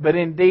 but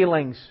in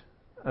dealings,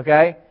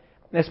 okay.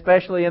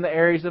 Especially in the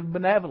areas of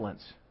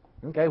benevolence.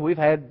 Okay, we've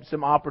had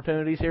some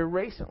opportunities here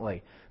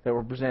recently that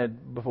were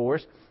presented before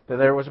us, that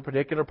there was a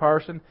particular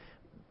person,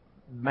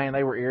 man,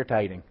 they were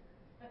irritating.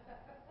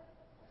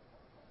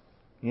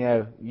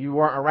 You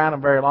weren't around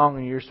them very long,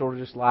 and you're sort of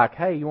just like,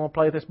 hey, you want to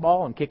play this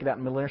ball? And kick it out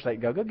in the middle of the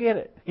interstate and go get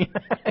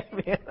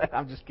it.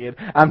 I'm just kidding.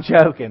 I'm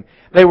joking.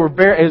 It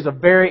was a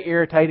very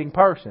irritating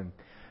person.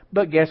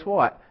 But guess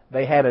what?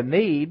 They had a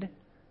need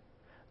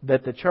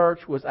that the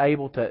church was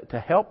able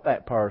to help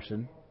that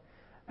person.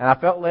 And I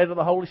felt led of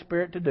the Holy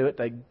Spirit to do it,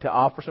 to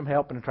offer some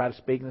help and to try to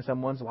speak into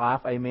someone's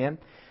life. Amen.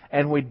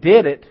 And we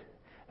did it.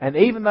 And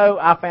even though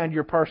I found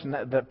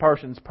that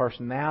person's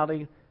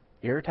personality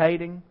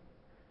irritating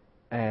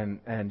and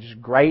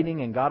just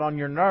grating and got on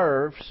your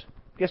nerves,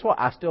 guess what?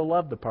 I still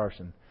love the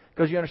person.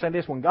 Because you understand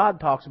this, when God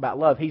talks about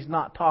love, He's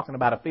not talking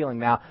about a feeling.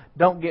 Now,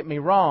 don't get me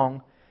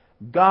wrong.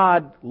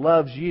 God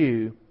loves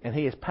you, and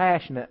He is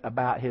passionate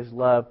about His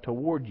love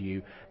toward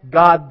you.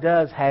 God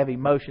does have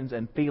emotions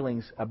and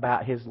feelings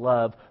about His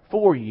love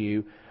for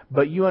you,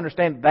 but you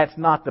understand that's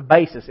not the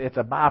basis. It's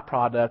a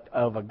byproduct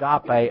of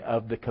agape,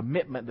 of the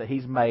commitment that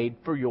He's made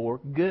for your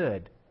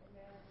good.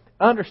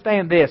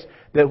 Understand this,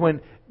 that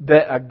when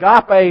the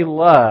agape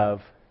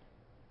love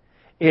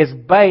is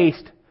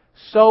based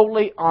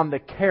solely on the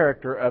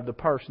character of the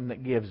person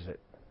that gives it.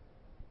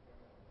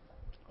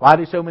 Why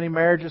do so many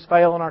marriages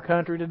fail in our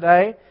country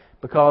today?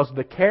 Because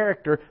the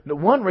character...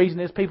 One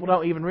reason is people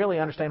don't even really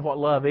understand what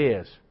love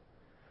is.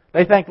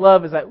 They think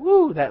love is that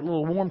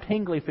little warm,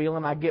 tingly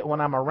feeling I get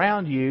when I'm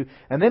around you.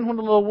 And then when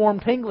the little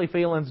warm, tingly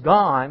feeling's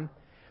gone,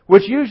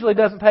 which usually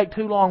doesn't take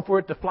too long for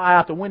it to fly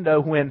out the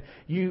window when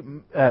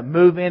you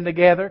move in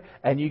together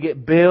and you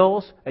get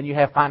bills and you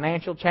have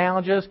financial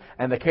challenges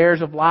and the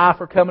cares of life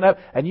are coming up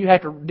and you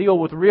have to deal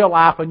with real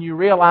life and you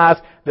realize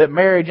that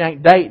marriage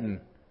ain't dating.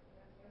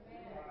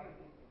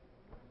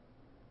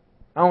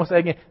 I want to say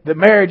again, that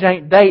marriage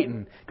ain't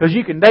dating. Because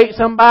you can date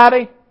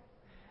somebody,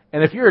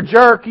 and if you're a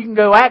jerk, you can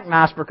go act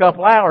nice for a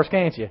couple hours,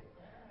 can't you?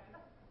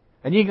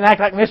 And you can act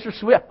like Mr.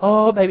 Sweet.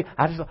 Oh, baby,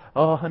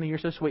 oh, honey, you're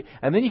so sweet.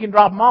 And then you can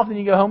drop them off, and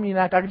you go home and you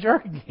can act like a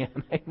jerk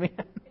again. Amen.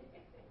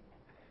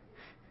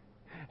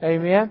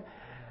 Amen.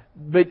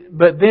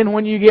 But then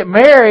when you get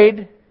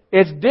married,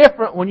 it's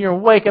different when you're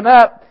waking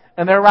up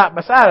and they're right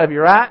beside of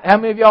you, right? How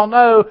many of y'all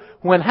know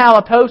when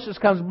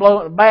halitosis comes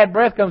blowing, bad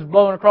breath comes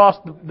blowing across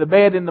the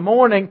bed in the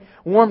morning,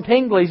 warm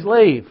tinglies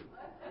leave?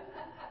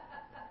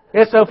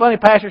 It's so funny.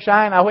 Pastor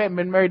Shine, I hadn't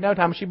been married no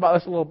time. She bought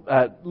this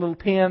little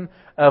tin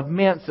of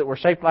mints that were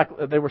shaped like,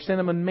 they were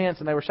cinnamon mints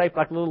and they were shaped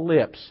like little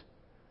lips.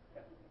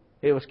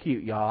 It was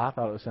cute, y'all. I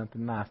thought it was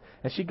something nice.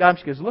 And she got them.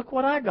 She goes, "Look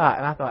what I got."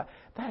 And I thought,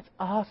 that's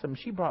awesome.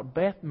 She brought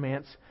Beth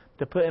mints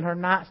to put in her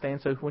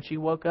nightstand so when she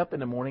woke up in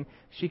the morning,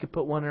 she could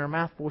put one in her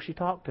mouth before she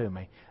talked to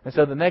me. And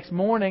so the next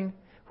morning,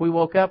 we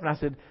woke up and I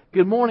said,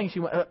 "Good morning." She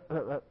went,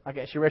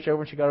 she reached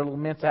over and she got her little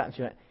mints out and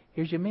she went,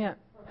 "Here's your mint."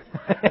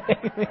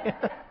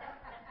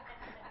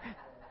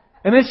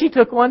 And then she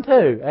took one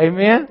too.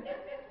 Amen.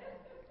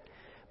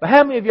 But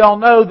how many of y'all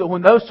know that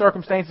when those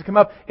circumstances come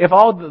up, if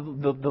all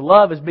the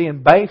love is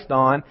being based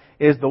on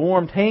is the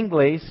warm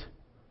tinglies,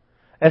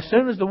 as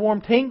soon as the warm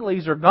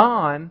tinglies are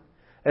gone,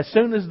 as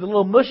soon as the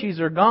little mushies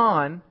are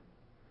gone,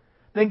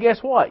 then guess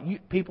what?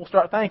 People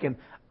start thinking,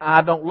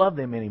 I don't love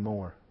them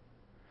anymore.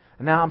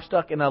 And now I'm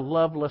stuck in a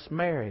loveless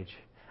marriage.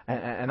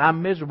 And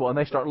I'm miserable. And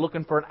they start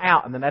looking for an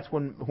out. And then that's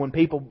when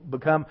people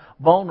become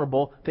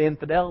vulnerable to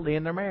infidelity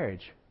in their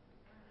marriage.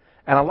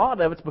 And a lot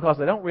of it's because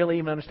they don't really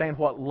even understand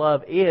what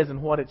love is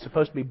and what it's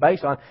supposed to be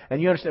based on.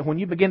 And you understand, when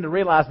you begin to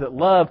realize that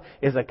love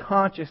is a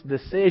conscious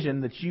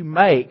decision that you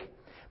make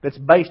that's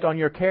based on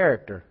your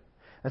character.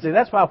 And see,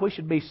 that's why we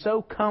should be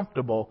so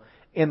comfortable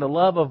in the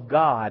love of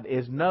God,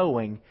 is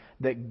knowing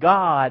that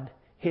God,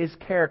 His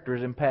character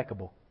is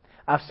impeccable.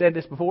 I've said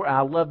this before, and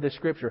I love this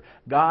scripture.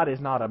 God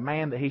is not a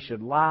man that He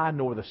should lie,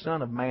 nor the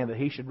son of man that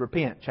He should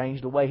repent,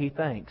 change the way He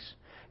thinks.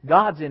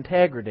 God's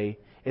integrity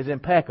is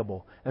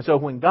impeccable. And so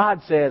when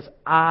God says,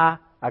 I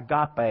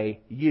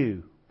agape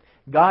you,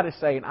 God is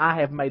saying, I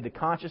have made the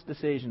conscious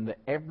decision that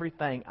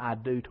everything I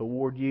do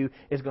toward you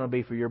is going to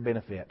be for your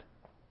benefit.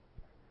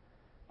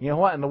 You know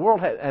what? And the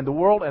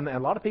world and a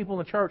lot of people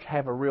in the church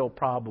have a real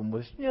problem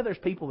with. There's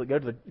people that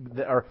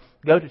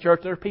go to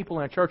church. There's people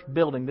in a church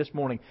building this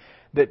morning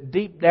that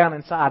deep down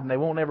inside, and they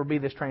won't ever be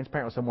this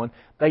transparent with someone,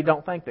 they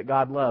don't think that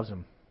God loves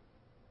them.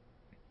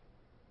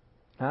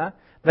 Huh?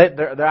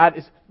 Their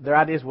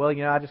idea is, well,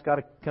 I just got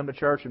to come to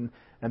church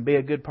and be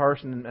a good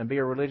person and be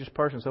a religious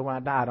person, so when I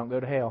die, I don't go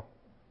to hell.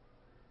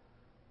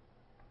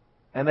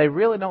 And they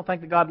really don't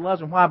think that God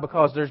loves them. Why?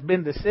 Because there's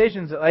been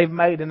decisions that they've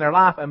made in their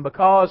life, and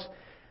because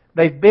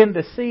they've been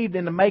deceived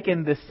into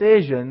making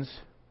decisions,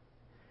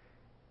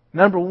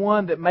 number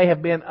one, that may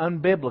have been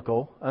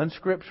unbiblical,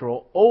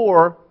 unscriptural,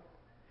 or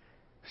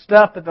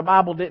stuff that the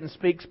Bible didn't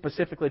speak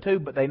specifically to,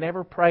 but they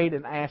never prayed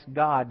and asked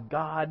God,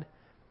 God,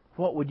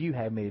 what would you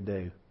have me to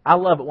do? I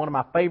love it. One of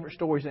my favorite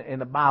stories in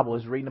the Bible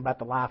is reading about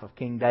the life of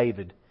King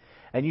David.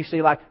 And you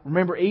see,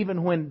 remember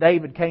even when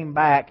David came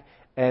back,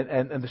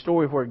 and the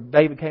story where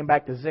David came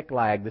back to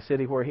Ziklag, the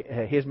city where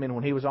his men,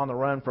 when he was on the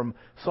run from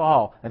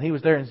Saul, and he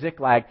was there in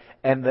Ziklag,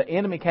 and the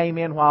enemy came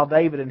in while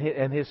David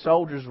and his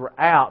soldiers were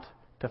out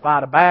to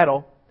fight a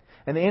battle,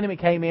 and the enemy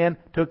came in,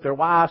 took their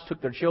wives,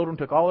 took their children,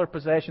 took all their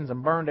possessions,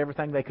 and burned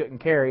everything they couldn't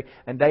carry,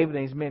 and David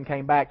and his men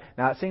came back.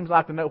 Now it seems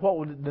like what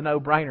would the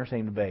no-brainer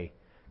seem to be?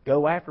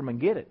 Go after them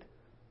and get it.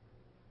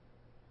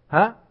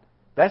 Huh?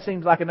 That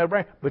seems like a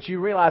no-brainer. But you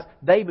realize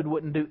David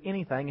wouldn't do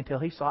anything until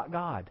he sought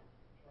God.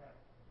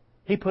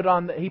 He put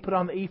on the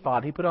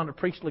ephod. He put on the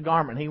priestly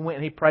garment. And he went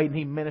and he prayed and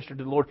he ministered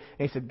to the Lord.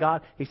 And he said,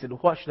 God, he said,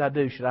 what should I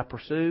do? Should I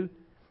pursue?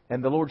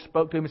 And the Lord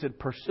spoke to him and said,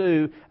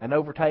 pursue and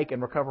overtake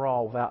and recover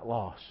all without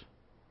loss.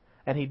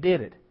 And he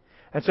did it.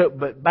 And so,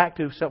 but back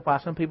to why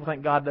some people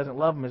think God doesn't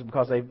love them is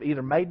because they've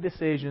either made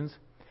decisions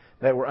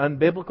that were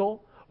unbiblical,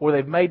 or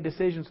they've made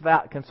decisions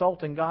without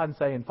consulting God and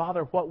saying,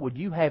 Father, what would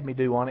you have me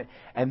do on it?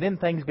 And then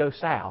things go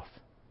south.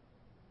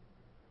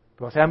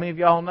 Because how many of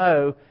y'all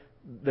know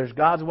there's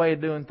God's way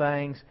of doing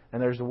things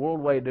and there's the world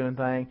way of doing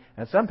things.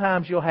 And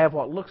sometimes you'll have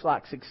what looks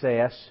like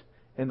success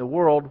in the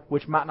world,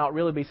 which might not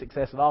really be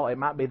success at all. It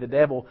might be the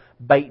devil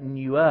baiting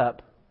you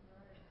up.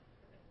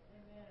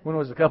 When it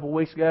was a couple of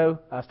weeks ago,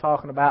 I was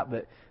talking about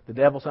that the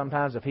devil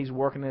sometimes, if he's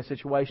working in a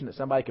situation that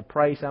somebody could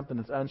pray something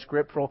that's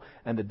unscriptural,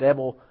 and the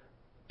devil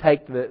I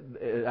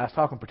was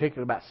talking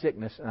particularly about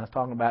sickness, and I was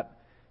talking about,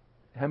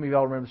 how many of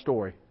y'all remember the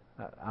story?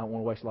 I don't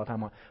want to waste a lot of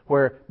time on it.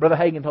 Where Brother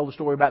Hagin told the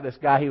story about this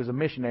guy. He was a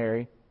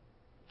missionary,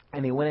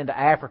 and he went into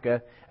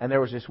Africa, and there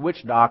was this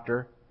witch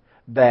doctor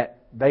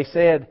that they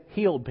said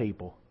healed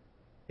people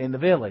in the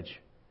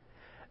village.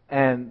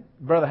 And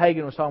Brother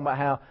Hagin was talking about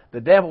how the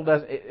devil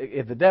does.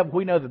 If the devil,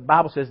 we know the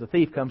Bible says the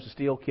thief comes to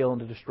steal, kill, and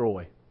to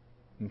destroy.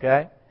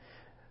 Okay,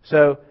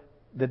 so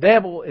the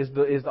devil is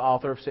the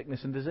author of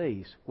sickness and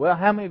disease. Well,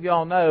 how many of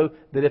y'all know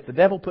that if the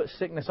devil puts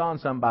sickness on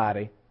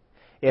somebody,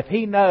 if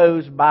he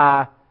knows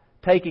by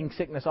taking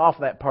sickness off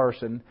that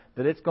person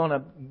that it's going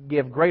to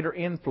give greater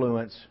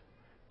influence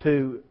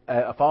to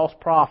a false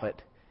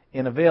prophet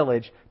in a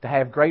village to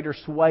have greater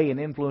sway and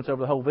influence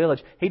over the whole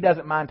village, he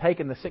doesn't mind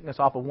taking the sickness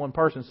off of one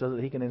person so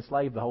that he can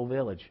enslave the whole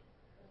village.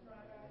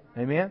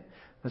 Amen?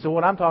 And so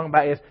what I'm talking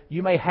about is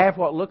you may have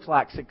what looks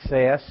like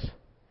success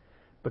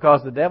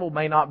because the devil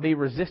may not be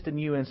resisting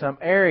you in some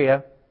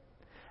area,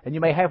 and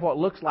you may have what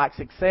looks like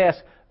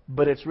success,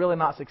 but it's really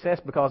not success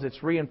because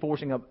it's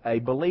reinforcing a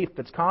belief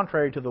that's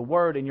contrary to the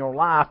Word in your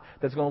life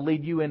that's going to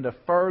lead you into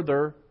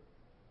further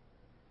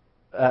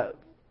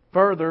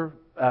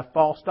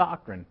false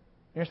doctrine.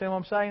 You understand what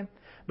I'm saying?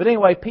 But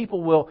anyway,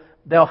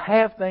 they'll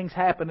have things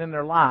happen in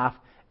their life.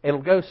 It'll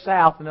go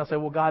south, and they'll say,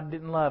 well, God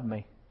didn't love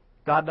me.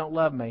 God don't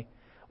love me.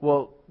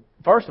 Well,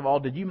 first of all,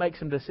 did you make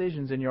some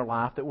decisions in your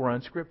life that were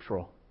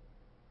unscriptural?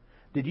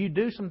 Did you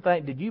do some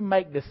things? Did you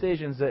make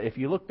decisions that if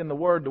you looked in the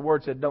Word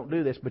said don't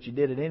do this, but you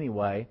did it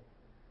anyway,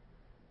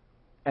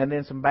 and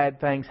then some bad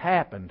things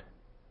happened?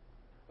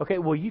 Okay,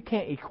 well, you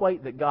can't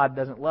equate that God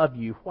doesn't love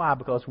you. Why?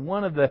 Because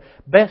one of the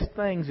best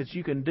things that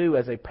you can do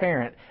as a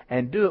parent,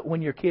 and do it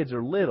when your kids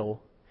are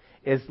little,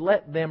 is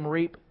let them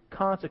reap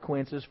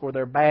consequences for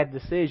their bad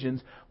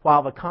decisions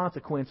while the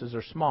consequences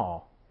are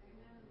small.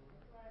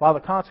 While the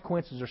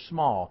consequences are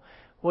small.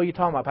 What are you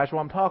talking about, Pastor?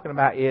 What I'm talking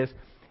about is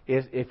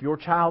if your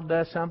child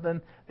does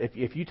something,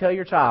 if you tell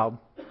your child,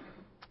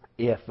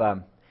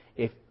 and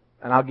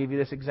I'll give you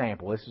this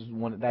example. This is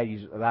one that I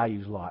use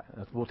a lot.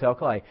 We'll tell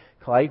Clay,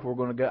 we're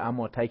going to go. I'm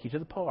going to take you to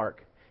the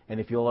park, and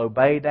if you'll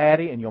obey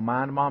Daddy and you'll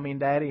mind Mommy and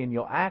Daddy and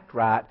you'll act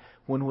right,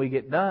 when we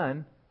get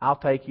done, I'll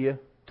take you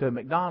to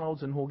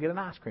McDonald's and we'll get an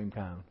ice cream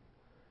cone.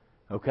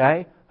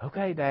 Okay,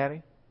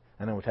 Daddy.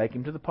 And then we'll take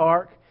him to the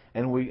park,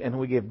 and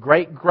we give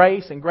great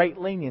grace and great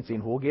leniency,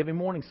 and we'll give him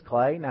warnings.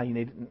 Clay, now you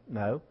need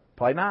to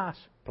play nice,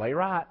 play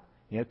right.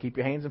 Keep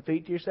your hands and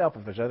feet to yourself.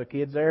 If there's other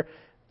kids there,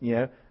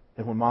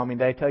 and when Mommy and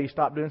Daddy tell you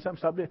stop doing something,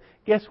 stop doing it.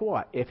 Guess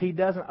what? If he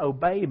doesn't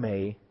obey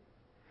me,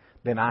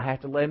 then I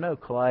have to let him know,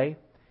 Clay,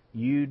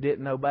 you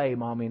didn't obey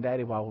Mommy and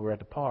Daddy while we were at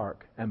the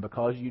park. And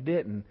because you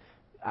didn't,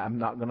 I'm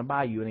not going to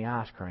buy you any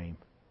ice cream.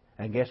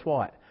 And guess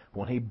what?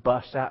 When he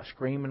busts out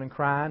screaming and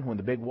crying, when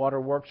the big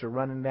waterworks are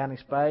running down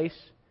his face,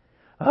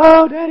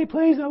 oh, Daddy,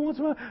 please, I want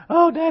some.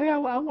 Oh, Daddy, I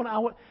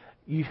want.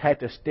 You have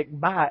to stick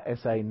by it and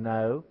say,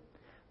 no,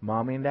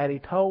 Mommy and Daddy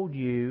told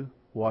you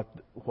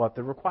what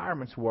the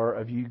requirements were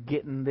of you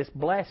getting this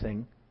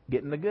blessing,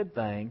 getting the good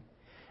thing,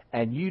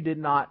 and you did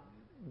not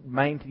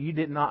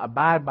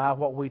abide by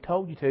what we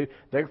told you to.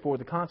 Therefore,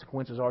 the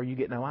consequences are you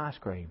get no ice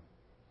cream.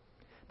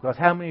 Because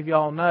how many of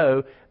y'all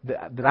know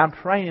that I'm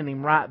training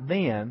him right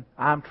then?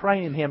 I'm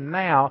training him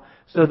now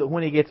so that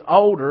when he gets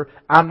older,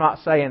 I'm not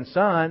saying,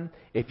 son,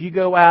 if you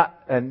go out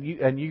and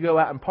you go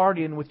out and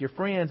partying with your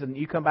friends and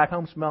you come back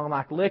home smelling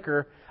like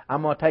liquor,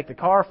 I'm going to take the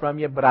car from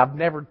you, but I've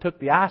never took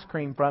the ice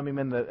cream from him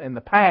in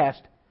the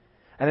past.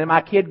 And then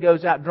my kid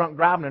goes out drunk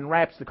driving and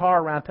wraps the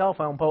car around a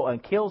telephone pole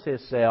and kills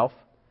himself.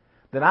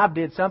 Then I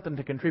did something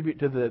to contribute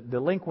to the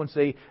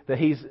delinquency that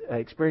he's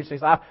experiencing in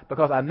his life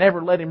because I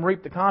never let him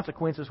reap the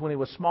consequences when he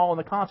was small and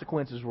the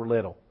consequences were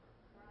little.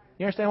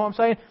 You understand what I'm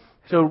saying?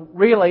 So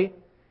really,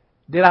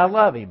 did I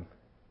love him?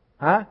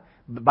 Huh?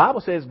 The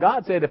Bible says,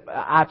 God said, if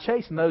I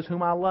chasten those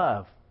whom I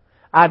love,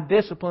 I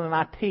discipline and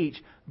I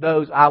teach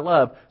those I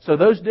love. So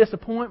those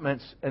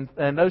disappointments and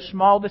those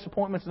small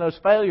disappointments and those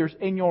failures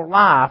in your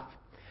life,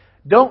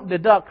 don't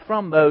deduct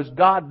from those,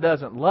 God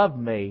doesn't love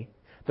me.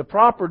 The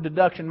proper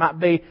deduction might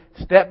be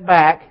step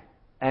back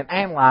and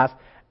analyze,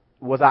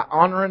 was I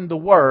honoring the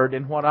Word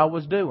in what I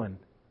was doing?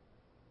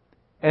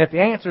 And if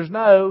the answer is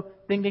no,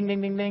 ding, ding,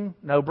 ding, ding, ding,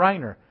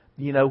 no-brainer.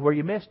 You know where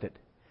you missed it.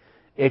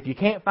 If you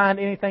can't find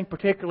anything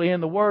particularly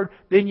in the Word,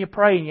 then you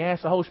pray and you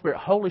ask the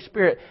Holy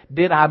Spirit,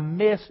 did I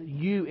miss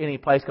you any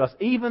place? Because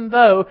even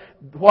though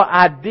what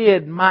I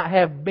did might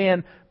have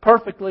been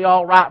perfectly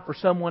all right for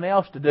someone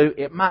else to do,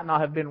 it might not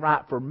have been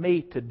right for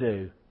me to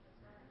do.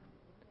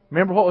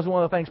 Remember what was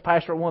one of the things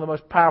one of the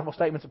most powerful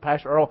statements that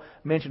Pastor Earl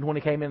mentioned when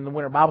he came in the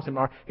Winter Bible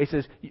Seminar? He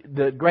says,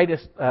 the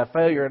greatest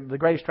failure, the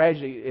greatest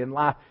tragedy in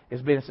life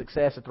is being a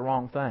success at the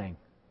wrong thing.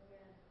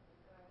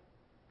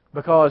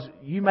 Because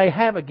you may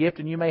have a gift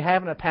and you may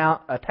have a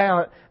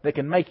talent that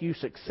can make you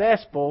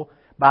successful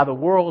by the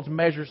world's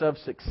measures of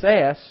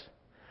success,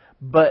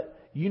 but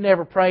you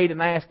never prayed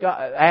and asked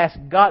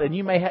God, and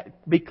you may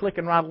be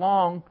clicking right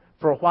along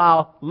for a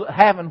while,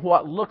 having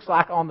what looks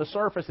like on the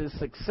surface is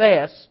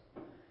success,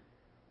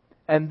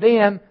 and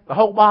then the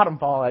whole bottom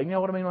fall out. You know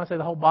what I mean when I say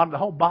the whole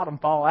bottom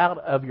fall out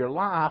of your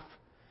life,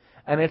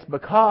 and it's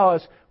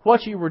because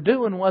what you were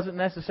doing wasn't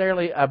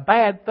necessarily a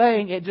bad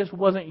thing. It just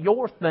wasn't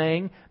your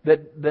thing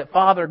that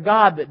Father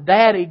God, that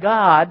Daddy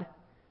God,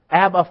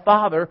 Abba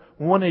Father,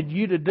 wanted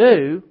you to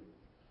do.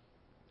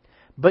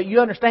 But you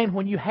understand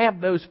when you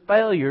have those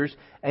failures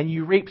and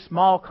you reap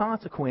small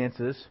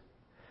consequences,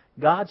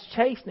 God's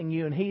chastening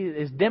you and He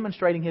is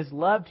demonstrating His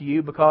love to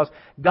you because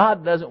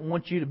God doesn't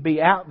want you to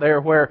be out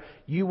there where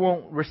you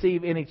won't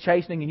receive any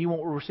chastening and you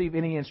won't receive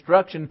any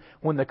instruction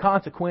when the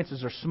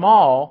consequences are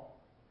small.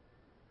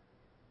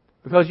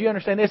 Because you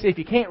understand this, if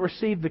you can't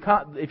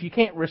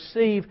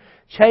receive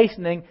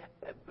chastening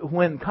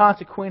when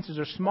consequences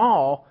are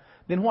small,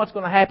 then what's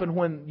going to happen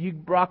when you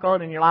rock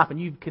on in your life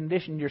and you've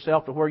conditioned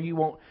yourself to where you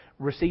won't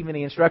receive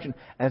any instruction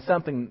and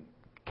something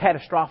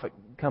catastrophic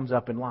comes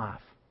up in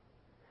life,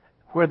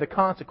 where the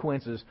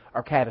consequences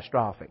are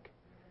catastrophic.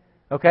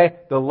 Okay?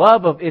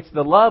 It's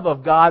the love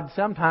of God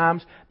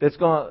sometimes that's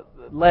going to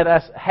let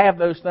us have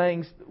those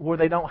things where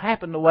they don't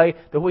happen the way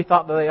that we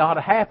thought that they ought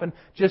to happen,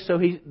 just so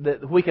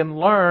that we can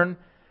learn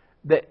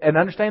that and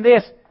understand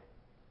this.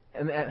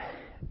 And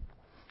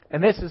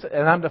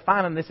I'm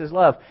defining this as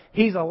love.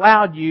 He's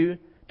allowed you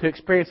to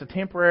experience a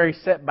temporary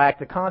setback,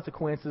 the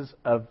consequences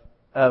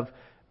of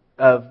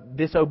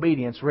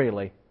disobedience,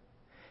 really.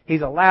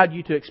 He's allowed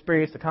you to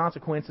experience the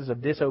consequences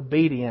of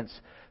disobedience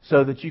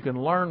so that you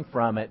can learn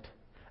from it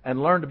and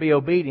learn to be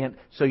obedient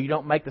so you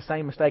don't make the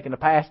same mistake in the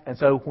past. And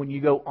so when you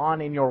go on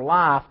in your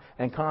life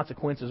and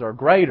consequences are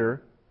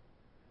greater,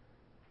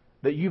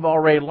 that you've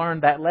already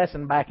learned that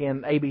lesson back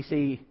in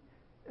ABC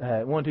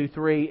 1, 2,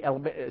 3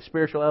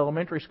 spiritual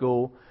elementary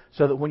school,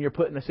 so that when you're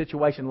put in a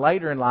situation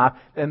later in life,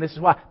 and this is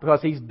why,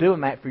 because He's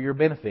doing that for your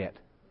benefit.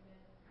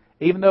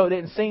 Even though it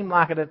didn't seem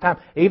like it at the time.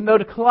 Even though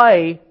to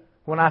Clay,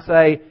 when I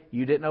say,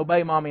 you didn't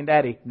obey Mommy and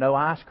Daddy, no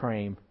ice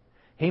cream,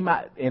 he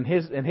might, in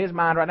his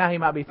mind right now, he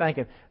might be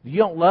thinking, you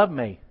don't love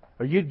me,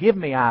 or you'd give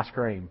me ice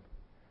cream.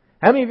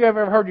 How many of you have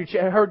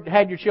ever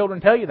had your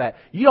children tell you that?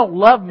 You don't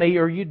love me,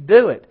 or you'd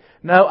do it.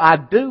 No, I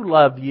do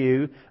love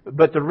you,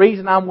 but the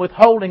reason I'm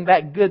withholding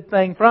that good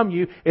thing from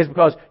you is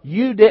because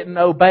you didn't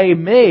obey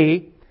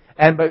me,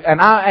 and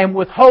I am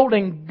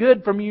withholding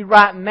good from you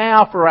right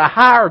now for a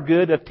higher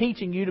good of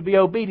teaching you to be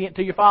obedient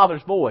to your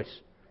Father's voice.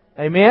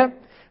 Amen?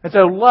 And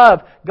so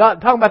love,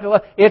 God, talking about the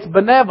love, it's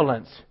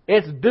benevolence.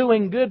 It's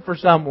doing good for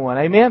someone.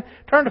 Amen?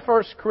 Turn to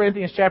 1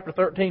 Corinthians chapter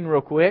 13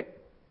 real quick.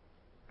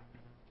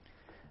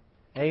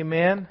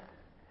 Amen.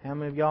 How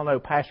many of y'all know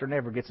Pastor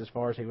never gets as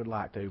far as he would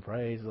like to?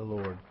 Praise the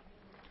Lord.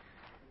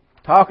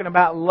 Talking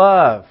about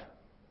love.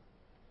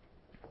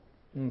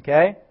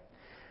 Okay?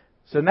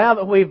 So now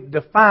that we've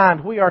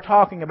defined, we are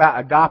talking about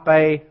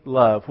agape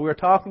love. We are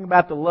talking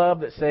about the love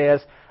that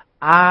says,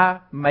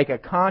 I make a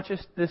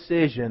conscious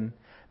decision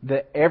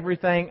that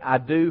everything I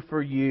do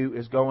for you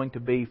is going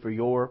to be for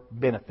your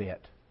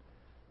benefit.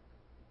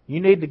 You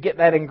need to get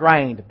that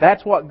ingrained.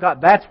 That's what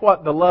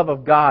the love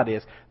of God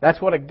is. That's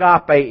what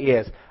agape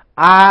is.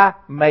 I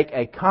make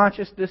a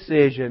conscious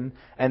decision,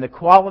 and the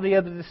quality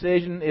of the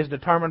decision is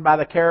determined by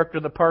the character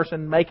of the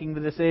person making the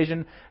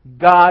decision.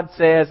 God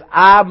says,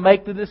 I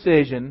make the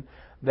decision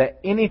that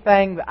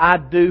anything that I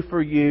do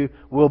for you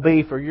will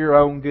be for your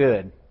own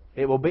good.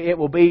 It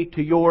will be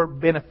to your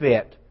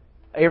benefit.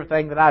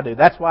 Everything that I do.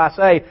 That's why I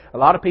say a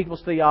lot of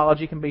people's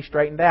theology can be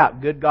straightened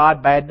out. Good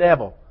God, bad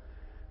devil.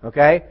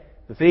 Okay?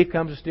 The thief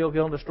comes to steal,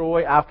 kill, and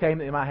destroy. I've came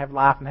that you might have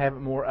life and have it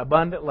more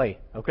abundantly.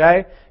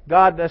 Okay?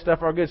 God does stuff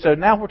for our good. So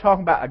now we're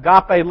talking about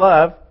agape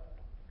love.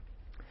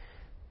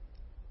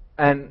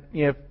 And,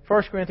 1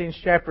 Corinthians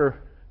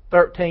chapter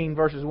 13,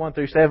 verses 1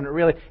 through 7,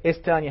 it's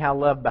telling you how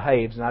love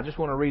behaves. And I just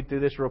want to read through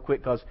this real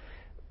quick because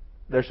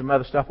there's some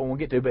other stuff I want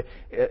to get to. But,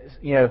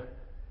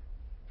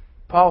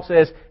 Paul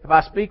says, if I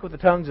speak with the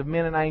tongues of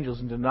men and angels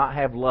and do not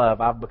have love,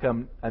 I've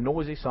become a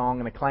noisy song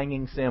and a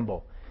clanging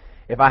cymbal.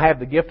 If I have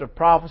the gift of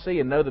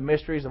prophecy and know the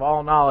mysteries of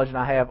all knowledge, and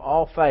I have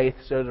all faith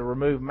so to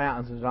remove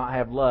mountains and do not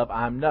have love,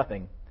 I am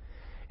nothing.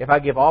 If I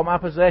give all my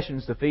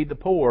possessions to feed the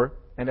poor,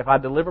 and if I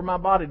deliver my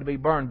body to be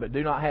burned but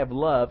do not have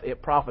love,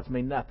 it profits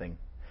me nothing.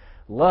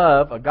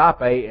 Love,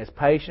 agape, is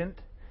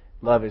patient,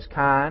 love is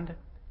kind,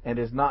 and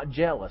is not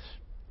jealous.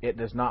 It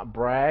does not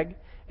brag.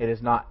 It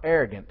is not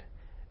arrogant.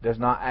 It does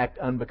not act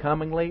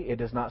unbecomingly. It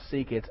does not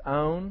seek its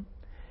own.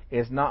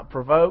 Is not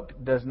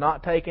provoked. Does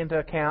not take into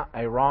account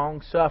a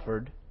wrong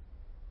suffered.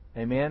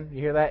 Amen? You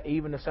hear that?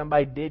 Even if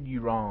somebody did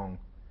you wrong,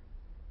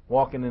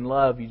 walking in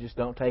love, you just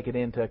don't take it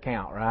into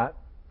account, right?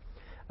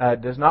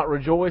 Does not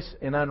rejoice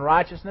in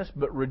unrighteousness,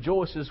 but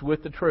rejoices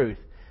with the truth.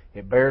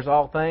 It bears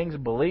all things,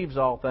 believes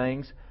all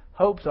things,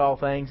 hopes all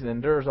things, and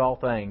endures all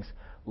things.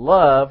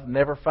 Love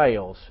never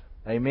fails.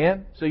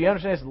 Amen? So you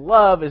understand this?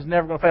 Love is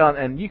never going to fail.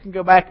 And you can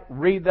go back,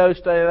 read those,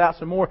 study it out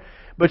some more.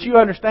 But you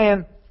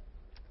understand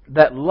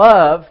that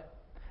love,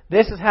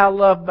 this is how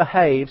love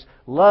behaves.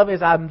 Love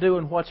is I'm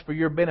doing what's for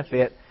your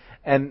benefit.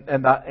 And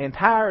the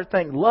entire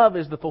thing, love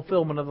is the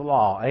fulfillment of the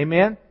law.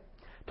 Amen?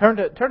 Turn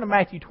to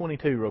Matthew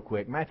 22 real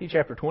quick. Matthew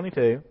chapter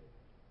 22.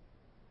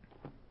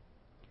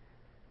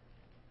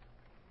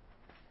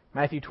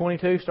 Matthew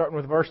 22, starting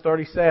with verse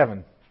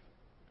 37.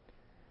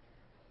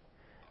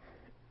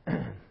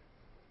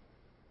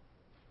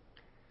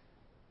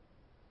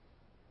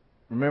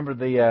 Remember,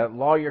 the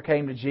lawyer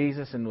came to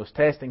Jesus and was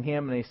testing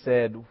him, and he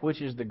said,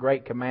 "Which is the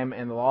great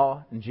commandment in the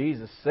law?" And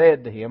Jesus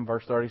said to him,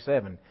 verse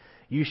 37,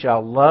 "You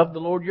shall love the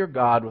Lord your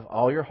God with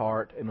all your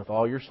heart, and with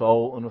all your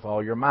soul, and with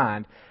all your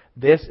mind.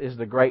 This is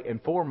the great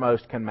and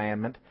foremost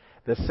commandment.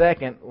 The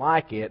second,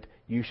 like it,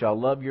 you shall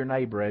love your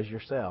neighbor as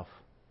yourself."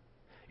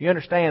 You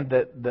understand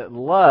that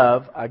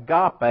love,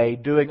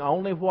 agape, doing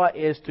only what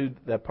is to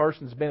the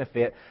person's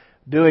benefit,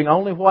 doing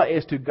only what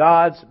is to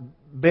God's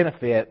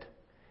benefit,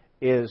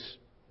 is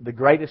the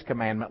greatest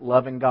commandment,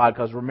 loving God.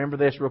 Because remember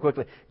this real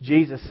quickly.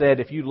 Jesus said,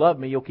 "If you love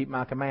me, you'll keep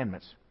my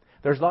commandments."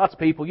 There's lots of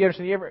people. You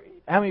understand?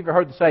 How many of you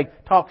heard the saying,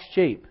 "Talk's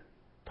cheap"?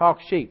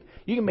 Talk's cheap.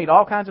 You can meet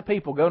all kinds of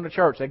people going to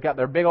church. They've got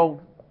their big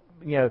old,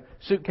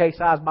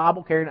 suitcase-sized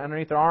Bible carrying it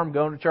underneath their arm,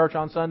 going to church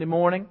on Sunday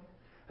morning,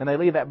 and they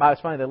leave that Bible.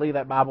 It's funny, they leave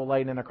that Bible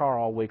laying in their car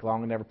all week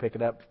long and never pick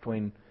it up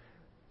between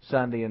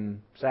Sunday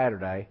and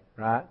Saturday,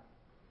 right?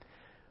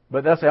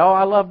 But they'll say, "Oh,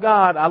 I love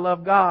God, I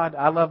love God,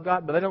 I love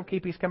God," but they don't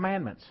keep His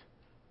commandments.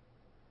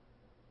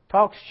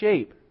 Talk's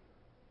cheap.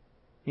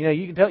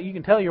 You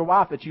can tell your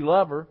wife that you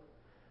love her,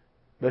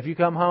 but if you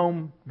come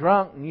home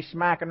drunk and you're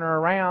smacking her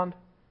around,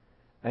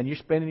 and you're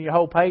spending your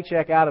whole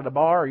paycheck out at a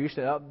bar, or you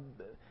say, "Oh,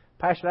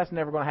 Pastor, that's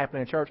never going to happen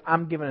in church."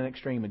 I'm giving an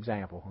extreme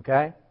example,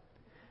 okay?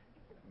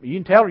 You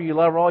can tell her you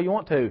love her all you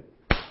want to.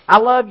 "I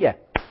love you.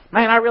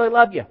 Man, I really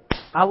love you.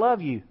 I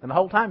love you." And the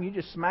whole time you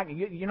just smack,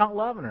 you're not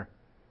loving her.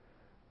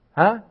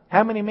 Huh?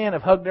 How many men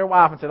have hugged their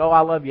wife and said, "Oh, I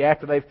love you,"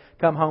 after they've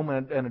come home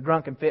in a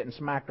drunken fit and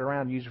smacked her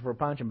around and used her for a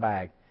punching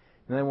bag?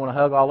 And they want to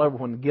hug all over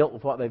when the guilt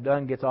of what they've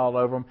done gets all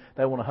over them.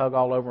 They want to hug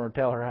all over her and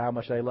tell her how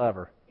much they love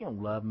her. You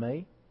don't love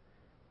me.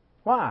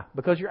 Why?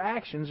 Because your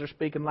actions are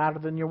speaking louder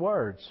than your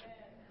words.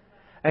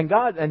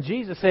 And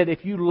Jesus said,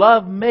 "If you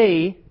love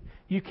me,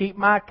 you keep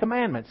my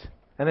commandments."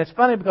 And it's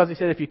funny because He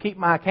said, "If you keep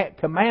my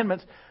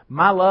commandments,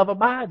 my love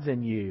abides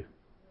in you."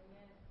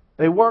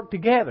 They work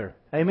together.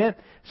 Amen?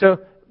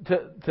 So,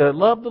 to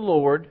love the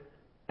Lord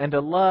and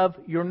to love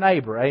your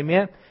neighbor.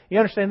 Amen? You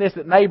understand this,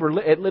 that neighbor,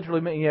 it literally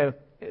means,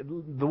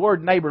 the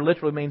word neighbor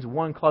literally means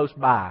one close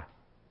by.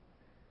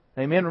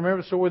 Amen?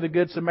 Remember the story of the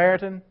Good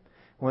Samaritan?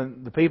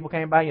 When the people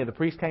came by, the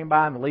priest came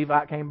by and the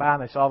Levite came by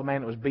and they saw the man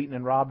that was beaten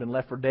and robbed and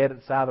left for dead at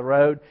the side of the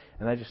road,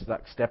 and they just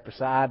stepped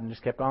aside and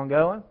just kept on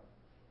going.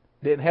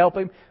 Didn't help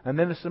him. And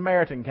then the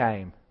Samaritan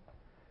came.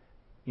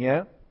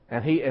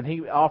 And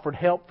he offered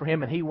help for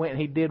him, and he went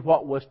and he did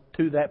what was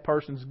to that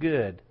person's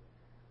good.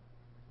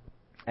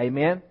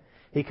 Amen?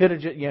 He could have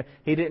just,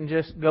 he didn't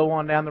just go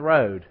on down the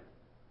road.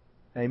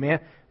 Amen?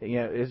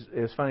 It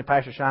was funny,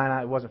 Pastor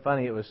Shine, it wasn't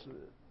funny, it was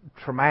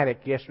traumatic.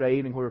 Yesterday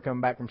evening we were coming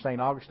back from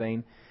St.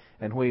 Augustine,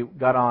 and we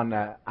got on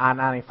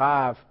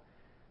I-95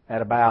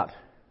 at about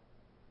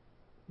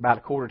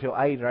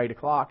 7:45 or 8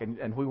 o'clock,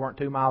 and we weren't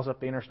 2 miles up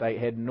the interstate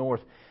heading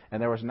north,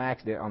 and there was an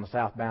accident on the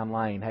southbound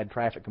lane. Had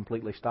traffic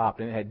completely stopped,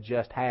 and it had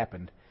just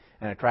happened.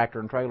 And a tractor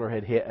and trailer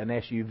had hit an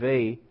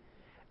SUV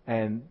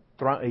and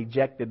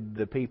ejected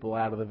the people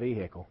out of the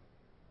vehicle.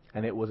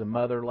 And it was a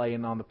mother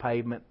laying on the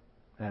pavement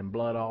and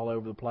blood all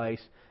over the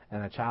place,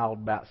 and a child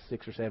about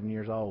 6 or 7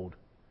 years old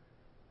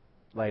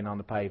laying on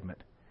the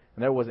pavement.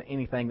 And there wasn't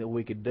anything that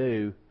we could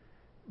do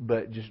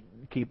but just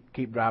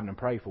keep driving and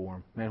pray for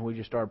them. Man, we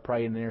just started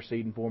praying and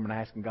interceding for them and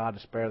asking God to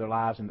spare their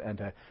lives and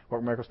to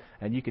work miracles.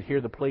 And you could hear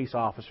the police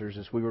officers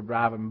as we were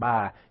driving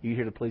by. You could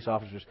hear the police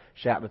officers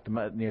shouting at the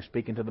mother,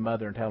 speaking to the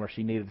mother and telling her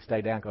she needed to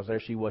stay down because there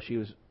she was. She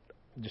was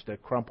just a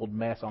crumpled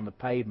mess on the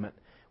pavement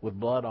with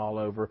blood all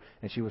over,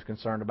 and she was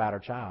concerned about her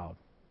child.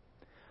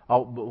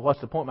 Oh, but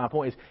what's the point? My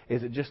point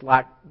is it just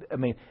like,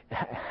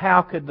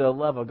 how could the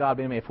love of God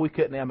be in me if we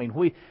couldn't?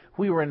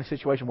 We were in a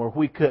situation where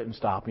we couldn't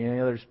stop.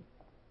 There's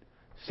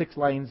 6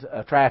 lanes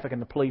of traffic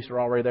and the police are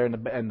already there,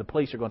 and the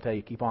police are going to tell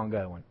you keep on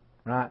going,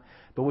 right?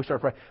 But we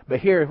start praying. But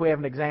here, if we have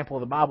an example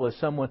of the Bible, is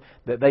someone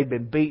that they've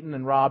been beaten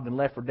and robbed and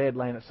left for dead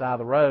laying at the side of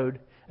the road,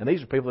 and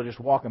these are people that are just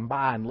walking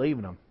by and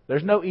leaving them.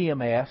 There's no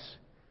EMS.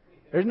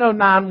 There's no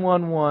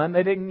 911.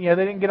 They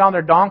didn't get on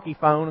their donkey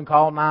phone and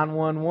call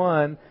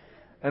 911.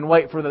 and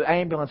wait for the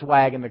ambulance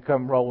wagon to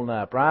come rolling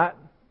up, right?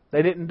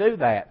 They didn't do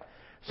that.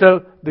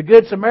 So the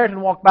Good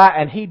Samaritan walked by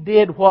and he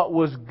did what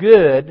was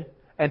good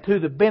and to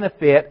the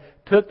benefit.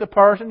 Took the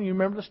person, you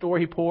remember the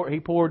story, he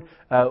poured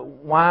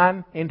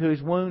wine into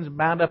his wounds,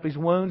 bound up his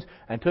wounds,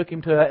 and took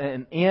him to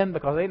an inn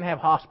because they didn't have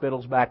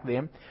hospitals back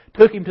then.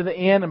 Took him to the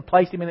inn and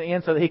placed him in the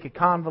inn so that he could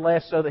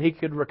convalesce, so that he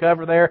could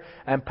recover there,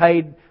 and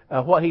paid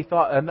what he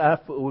thought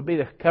enough would be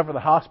to cover the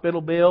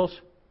hospital bills.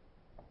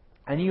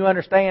 And you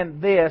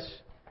understand this,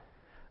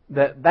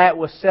 that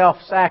was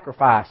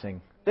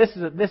self-sacrificing. This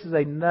is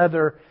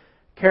another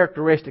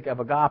characteristic of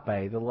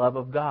agape, the love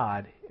of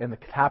God, and the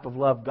type of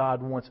love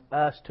God wants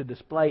us to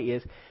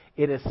display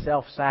is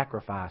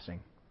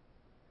self-sacrificing.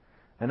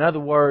 In other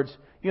words,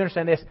 you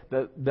understand this,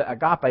 the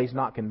agape is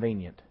not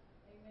convenient.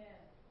 Amen.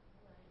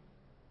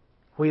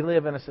 We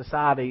live in a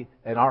society,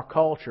 and our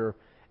culture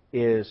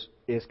is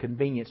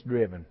convenience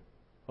driven.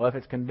 Well, if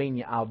it's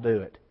convenient, I'll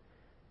do it.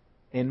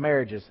 In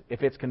marriages,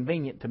 if it's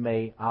convenient to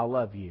me, I'll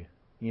love you.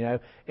 You know,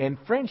 in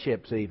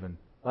friendships even.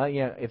 Well,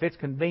 you know, if it's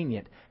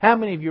convenient. How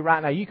many of you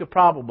right now, you could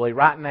probably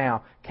right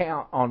now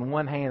count on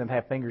one hand and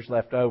have fingers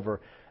left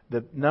over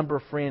the number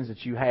of friends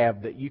that you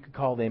have that you could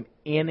call them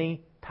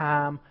any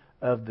time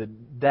of the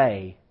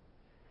day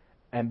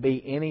and be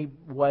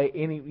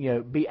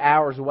be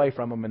hours away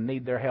from them and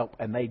need their help,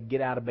 and they'd get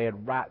out of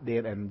bed right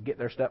then and get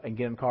their stuff and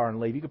get in the car and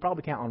leave. You could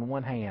probably count on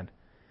one hand,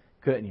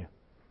 couldn't you?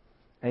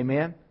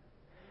 Amen?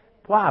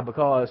 Why?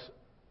 Because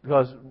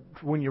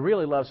when you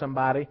really love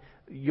somebody,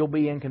 you'll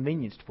be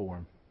inconvenienced for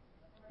them.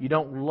 You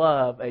don't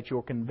love at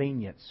your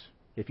convenience.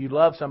 If you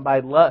love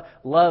somebody,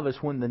 love is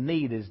when the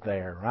need is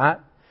there, right?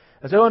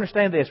 And so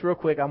understand this real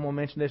quick. I'm going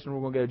to mention this and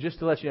we're going to go. Just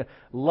to let you know,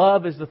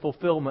 love is the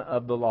fulfillment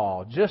of the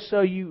law. Just so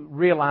you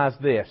realize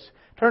this.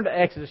 Turn to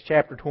Exodus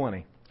chapter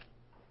 20.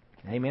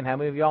 Amen. How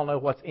many of y'all know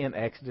what's in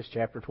Exodus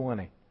chapter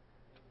 20?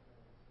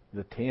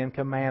 The Ten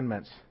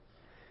Commandments.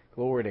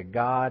 Glory to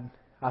God.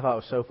 I thought it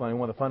was so funny.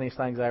 One of the funniest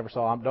things I ever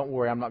saw. Don't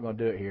worry, I'm not going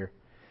to do it here.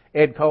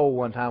 Ed Cole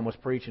one time was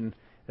preaching.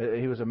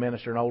 He was a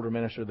minister, an older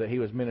minister, that he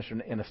was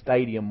ministering in a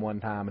stadium one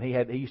time, and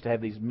he used to have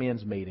these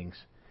men's meetings.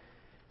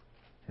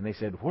 And they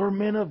said, "We're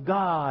men of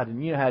God,"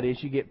 and you know how it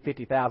is. You get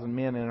 50,000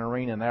 men in an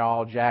arena, and they're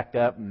all jacked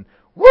up and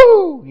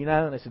woo, you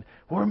know. And they said,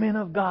 "We're men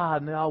of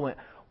God," and they all went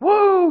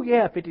woo,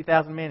 yeah.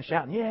 50,000 men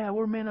shouting, "Yeah,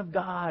 we're men of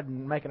God,"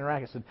 and making a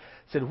racket.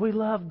 Said, "We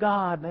love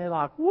God," and they're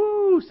like,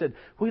 "Woo!" Said,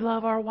 "We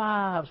love our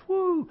wives,"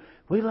 "Woo!"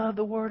 "We love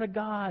the Word of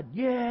God,"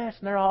 "Yes!"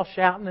 And they're all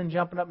shouting and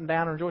jumping up and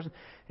down and rejoicing.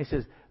 He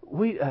says,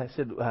 we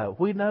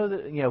know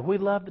that we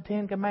love the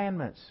Ten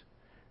Commandments,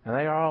 and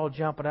they are all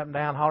jumping up and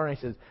down, hollering.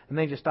 He says, and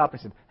they just stopped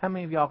and said, "How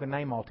many of y'all can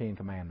name all 10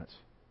 commandments?"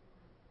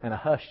 And a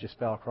hush just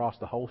fell across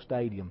the whole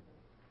stadium.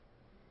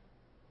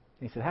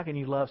 He said, "How can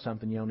you love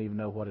something you don't even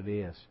know what it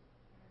is?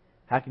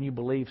 How can you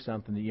believe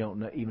something that you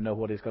don't even know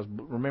what it is?" Because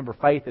remember,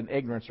 faith and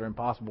ignorance are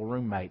impossible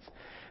roommates.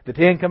 The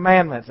 10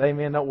 Commandments,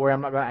 amen. Don't worry,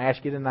 I'm not going to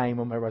ask you to name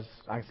them.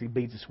 I can see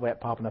beads of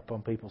sweat popping up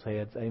on people's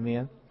heads,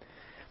 amen.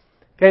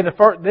 Okay,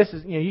 this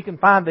is, you can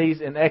find these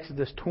in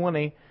Exodus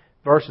 20,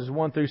 verses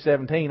 1 through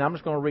 17. I'm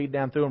just going to read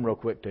down through them real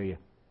quick to you.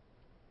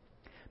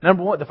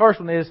 Number one, the first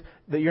one is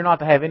that you're not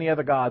to have any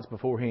other gods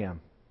before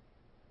Him.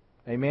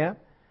 Amen?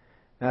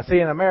 Now, see,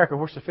 in America,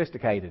 we're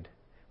sophisticated.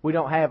 We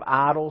don't have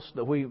idols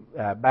that we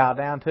bow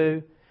down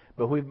to,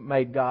 but we've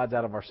made gods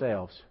out of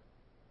ourselves.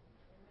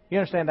 You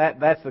understand that?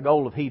 That's the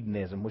goal of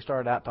hedonism. We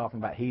started out talking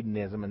about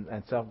hedonism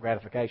and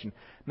self-gratification.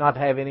 Not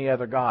to have any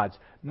other gods.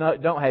 No,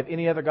 don't have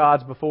any other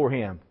gods before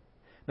Him.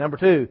 Number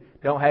two,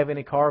 don't have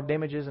any carved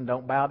images and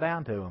don't bow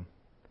down to them.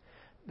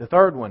 The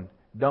third one,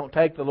 don't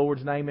take the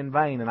Lord's name in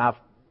vain. And I've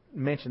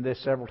mentioned this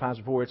several times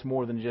before. It's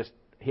more than just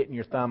hitting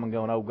your thumb and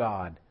going, "Oh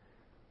God."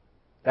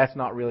 That's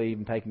not really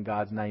even taking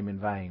God's name in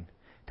vain.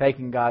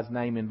 Taking God's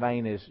name in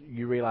vain is,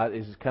 you realize,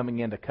 is coming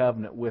into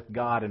covenant with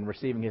God and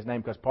receiving His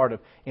name, because part of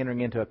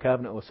entering into a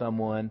covenant with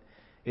someone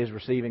is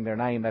receiving their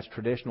name. That's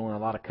traditional in a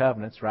lot of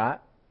covenants, right?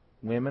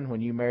 Women, when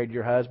you married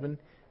your husband,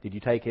 did you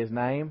take his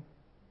name?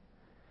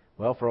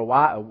 Well, for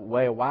a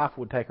way a wife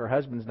would take her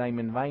husband's name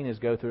in vain is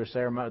go through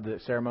the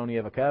ceremony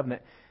of a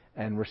covenant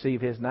and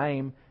receive his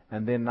name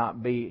and then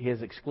not be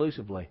his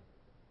exclusively.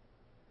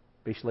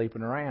 Be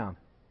sleeping around.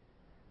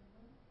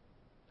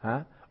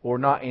 Huh? Or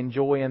not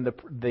enjoying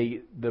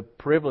the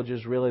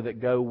privileges really that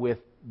go with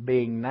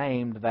being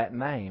named that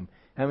name.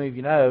 How many of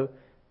you know,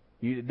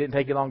 it didn't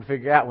take you long to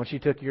figure out when she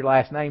took your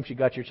last name, she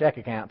got your check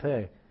account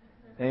too.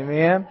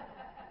 Amen?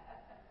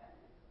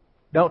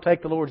 Don't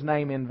take the Lord's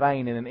name in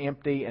vain in an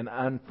empty and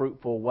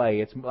unfruitful way.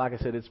 It's like I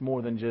said, it's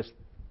more than just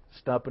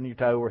stumping your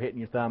toe or hitting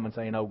your thumb and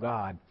saying, "Oh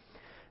God."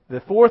 The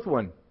fourth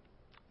one,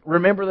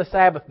 remember the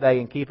Sabbath day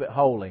and keep it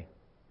holy.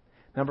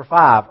 Number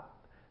 5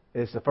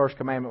 is the first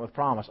commandment with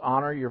promise.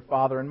 Honor your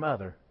father and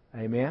mother.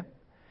 Amen.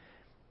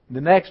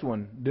 The next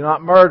one, do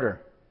not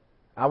murder.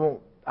 I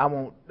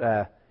won't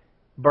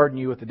burden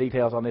you with the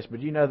details on this,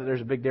 but you know that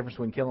there's a big difference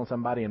between killing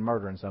somebody and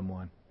murdering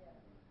someone.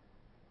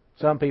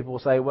 Some people will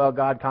say, "Well,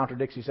 God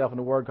contradicts Himself in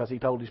the Word because He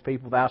told His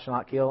people, 'Thou shalt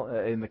not kill.'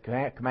 In the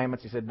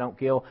commandments He said, 'Don't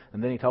kill.'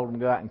 And then He told them to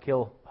go out and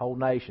kill whole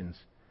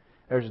nations."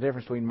 There's a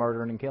difference between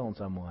murdering and killing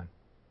someone.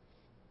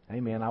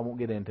 Amen. I won't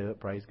get into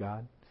it. Praise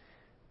God.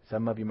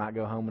 Some of you might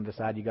go home and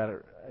decide you got a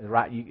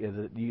right.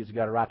 You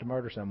got a right to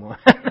murder someone.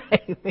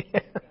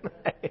 Amen.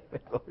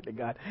 Glory to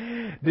God.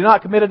 Do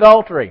not commit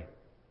adultery.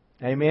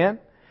 Amen.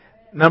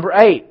 Number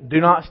 8,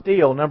 do not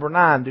steal. Number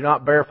 9, do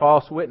not bear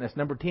false witness.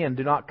 Number 10,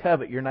 do not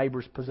covet your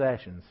neighbor's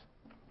possessions.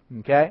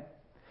 Okay?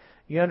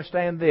 You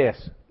understand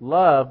this.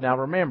 Love, now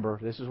remember,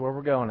 this is where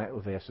we're going at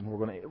with this, and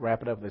we're going to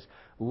wrap it up with this.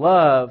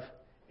 Love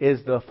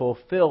is the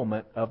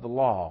fulfillment of the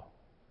law.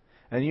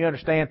 And you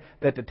understand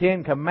that the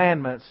 10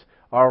 Commandments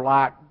are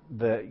like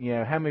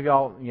how many of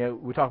y'all,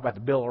 we talk about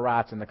the Bill of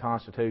Rights and the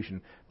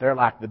Constitution. They're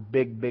like the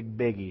big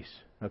biggies.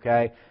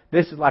 Okay?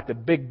 This is like the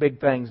big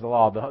things of the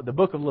law. The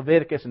book of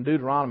Leviticus and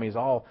Deuteronomy is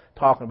all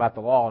talking about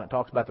the law, and it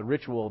talks about the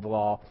ritual of the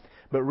law.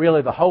 But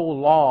really, the whole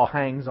law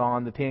hangs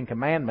on the 10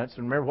 Commandments.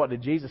 And remember, what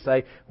did Jesus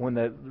say when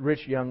the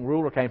rich young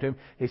ruler came to him?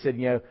 He said,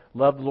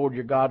 love the Lord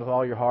your God with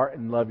all your heart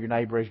and love your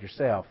neighbor as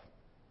yourself.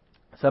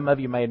 Some of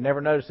you may have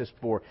never noticed this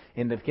before.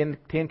 In the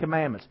 10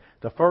 Commandments,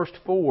 the first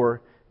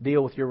 4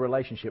 deal with your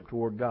relationship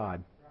toward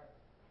God.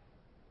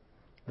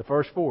 The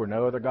first 4,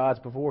 no other gods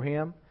before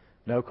Him,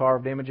 no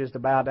carved images to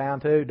bow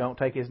down to, don't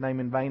take His name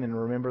in vain, and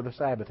remember the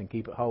Sabbath and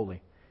keep it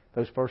holy.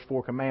 Those first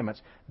 4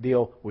 commandments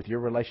deal with your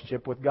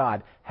relationship with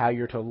God, how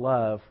you're to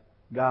love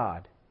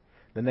God.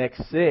 The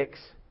next 6,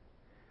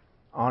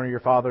 honor your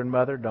father and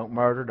mother, don't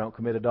murder, don't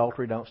commit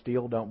adultery, don't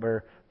steal, don't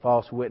bear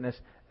false witness,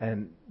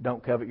 and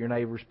don't covet your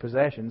neighbor's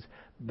possessions.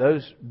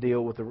 Those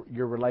deal with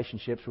your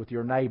relationships with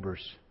your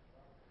neighbors.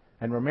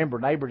 And remember,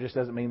 neighbor just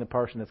doesn't mean the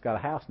person that's got a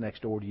house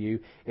next door to you.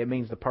 It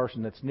means the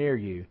person that's near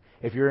you.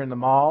 If you're in the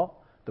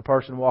mall, the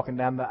person walking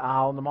down the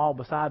aisle in the mall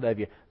beside of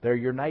you, they're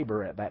your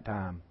neighbor at that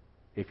time.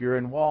 If you're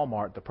in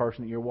Walmart, the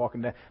person that you're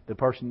walking down, the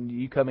person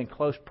you come in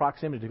close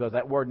proximity to, because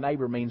that word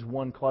neighbor means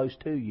one close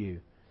to you.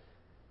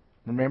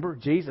 Remember,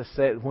 Jesus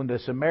said, when the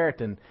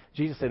Samaritan,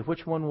 Jesus said,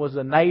 which one was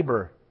a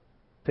neighbor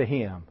to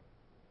him?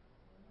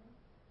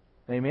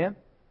 Amen?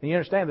 And you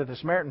understand that the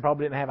Samaritan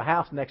probably didn't have a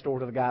house next door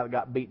to the guy that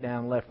got beat down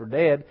and left for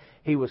dead.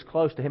 He was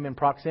close to him in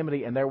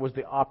proximity, and there was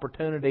the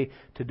opportunity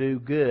to do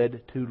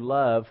good, to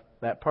love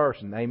that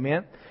person.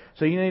 Amen?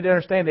 So you need to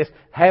understand this.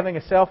 Having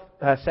a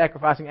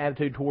self-sacrificing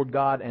attitude toward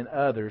God and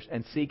others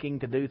and seeking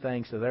to do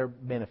things to their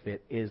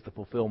benefit is the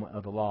fulfillment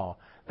of the law.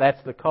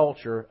 That's the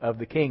culture of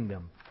the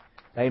kingdom.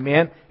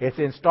 Amen. It's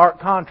in stark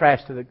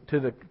contrast to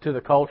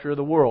the culture of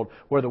the world,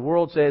 where the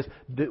world says,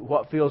 do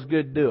what feels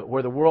good, do it.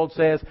 Where the world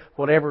says,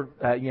 whatever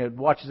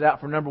watches out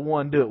for number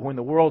one, do it. When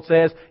the world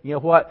says,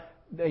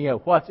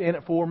 what's in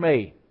it for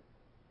me.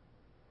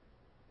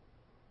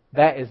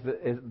 That is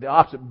the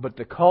opposite. But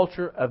the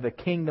culture of the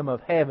kingdom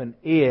of heaven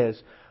is,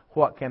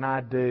 what can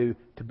I do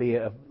to be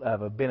of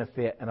a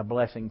benefit and a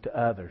blessing to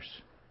others?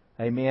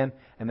 Amen.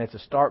 And that's a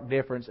stark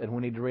difference, and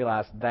we need to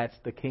realize that's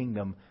the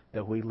kingdom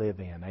that we live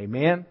in.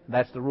 Amen?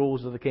 That's the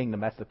rules of the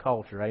kingdom. That's the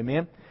culture.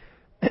 Amen?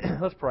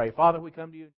 Let's pray. Father, we come to you.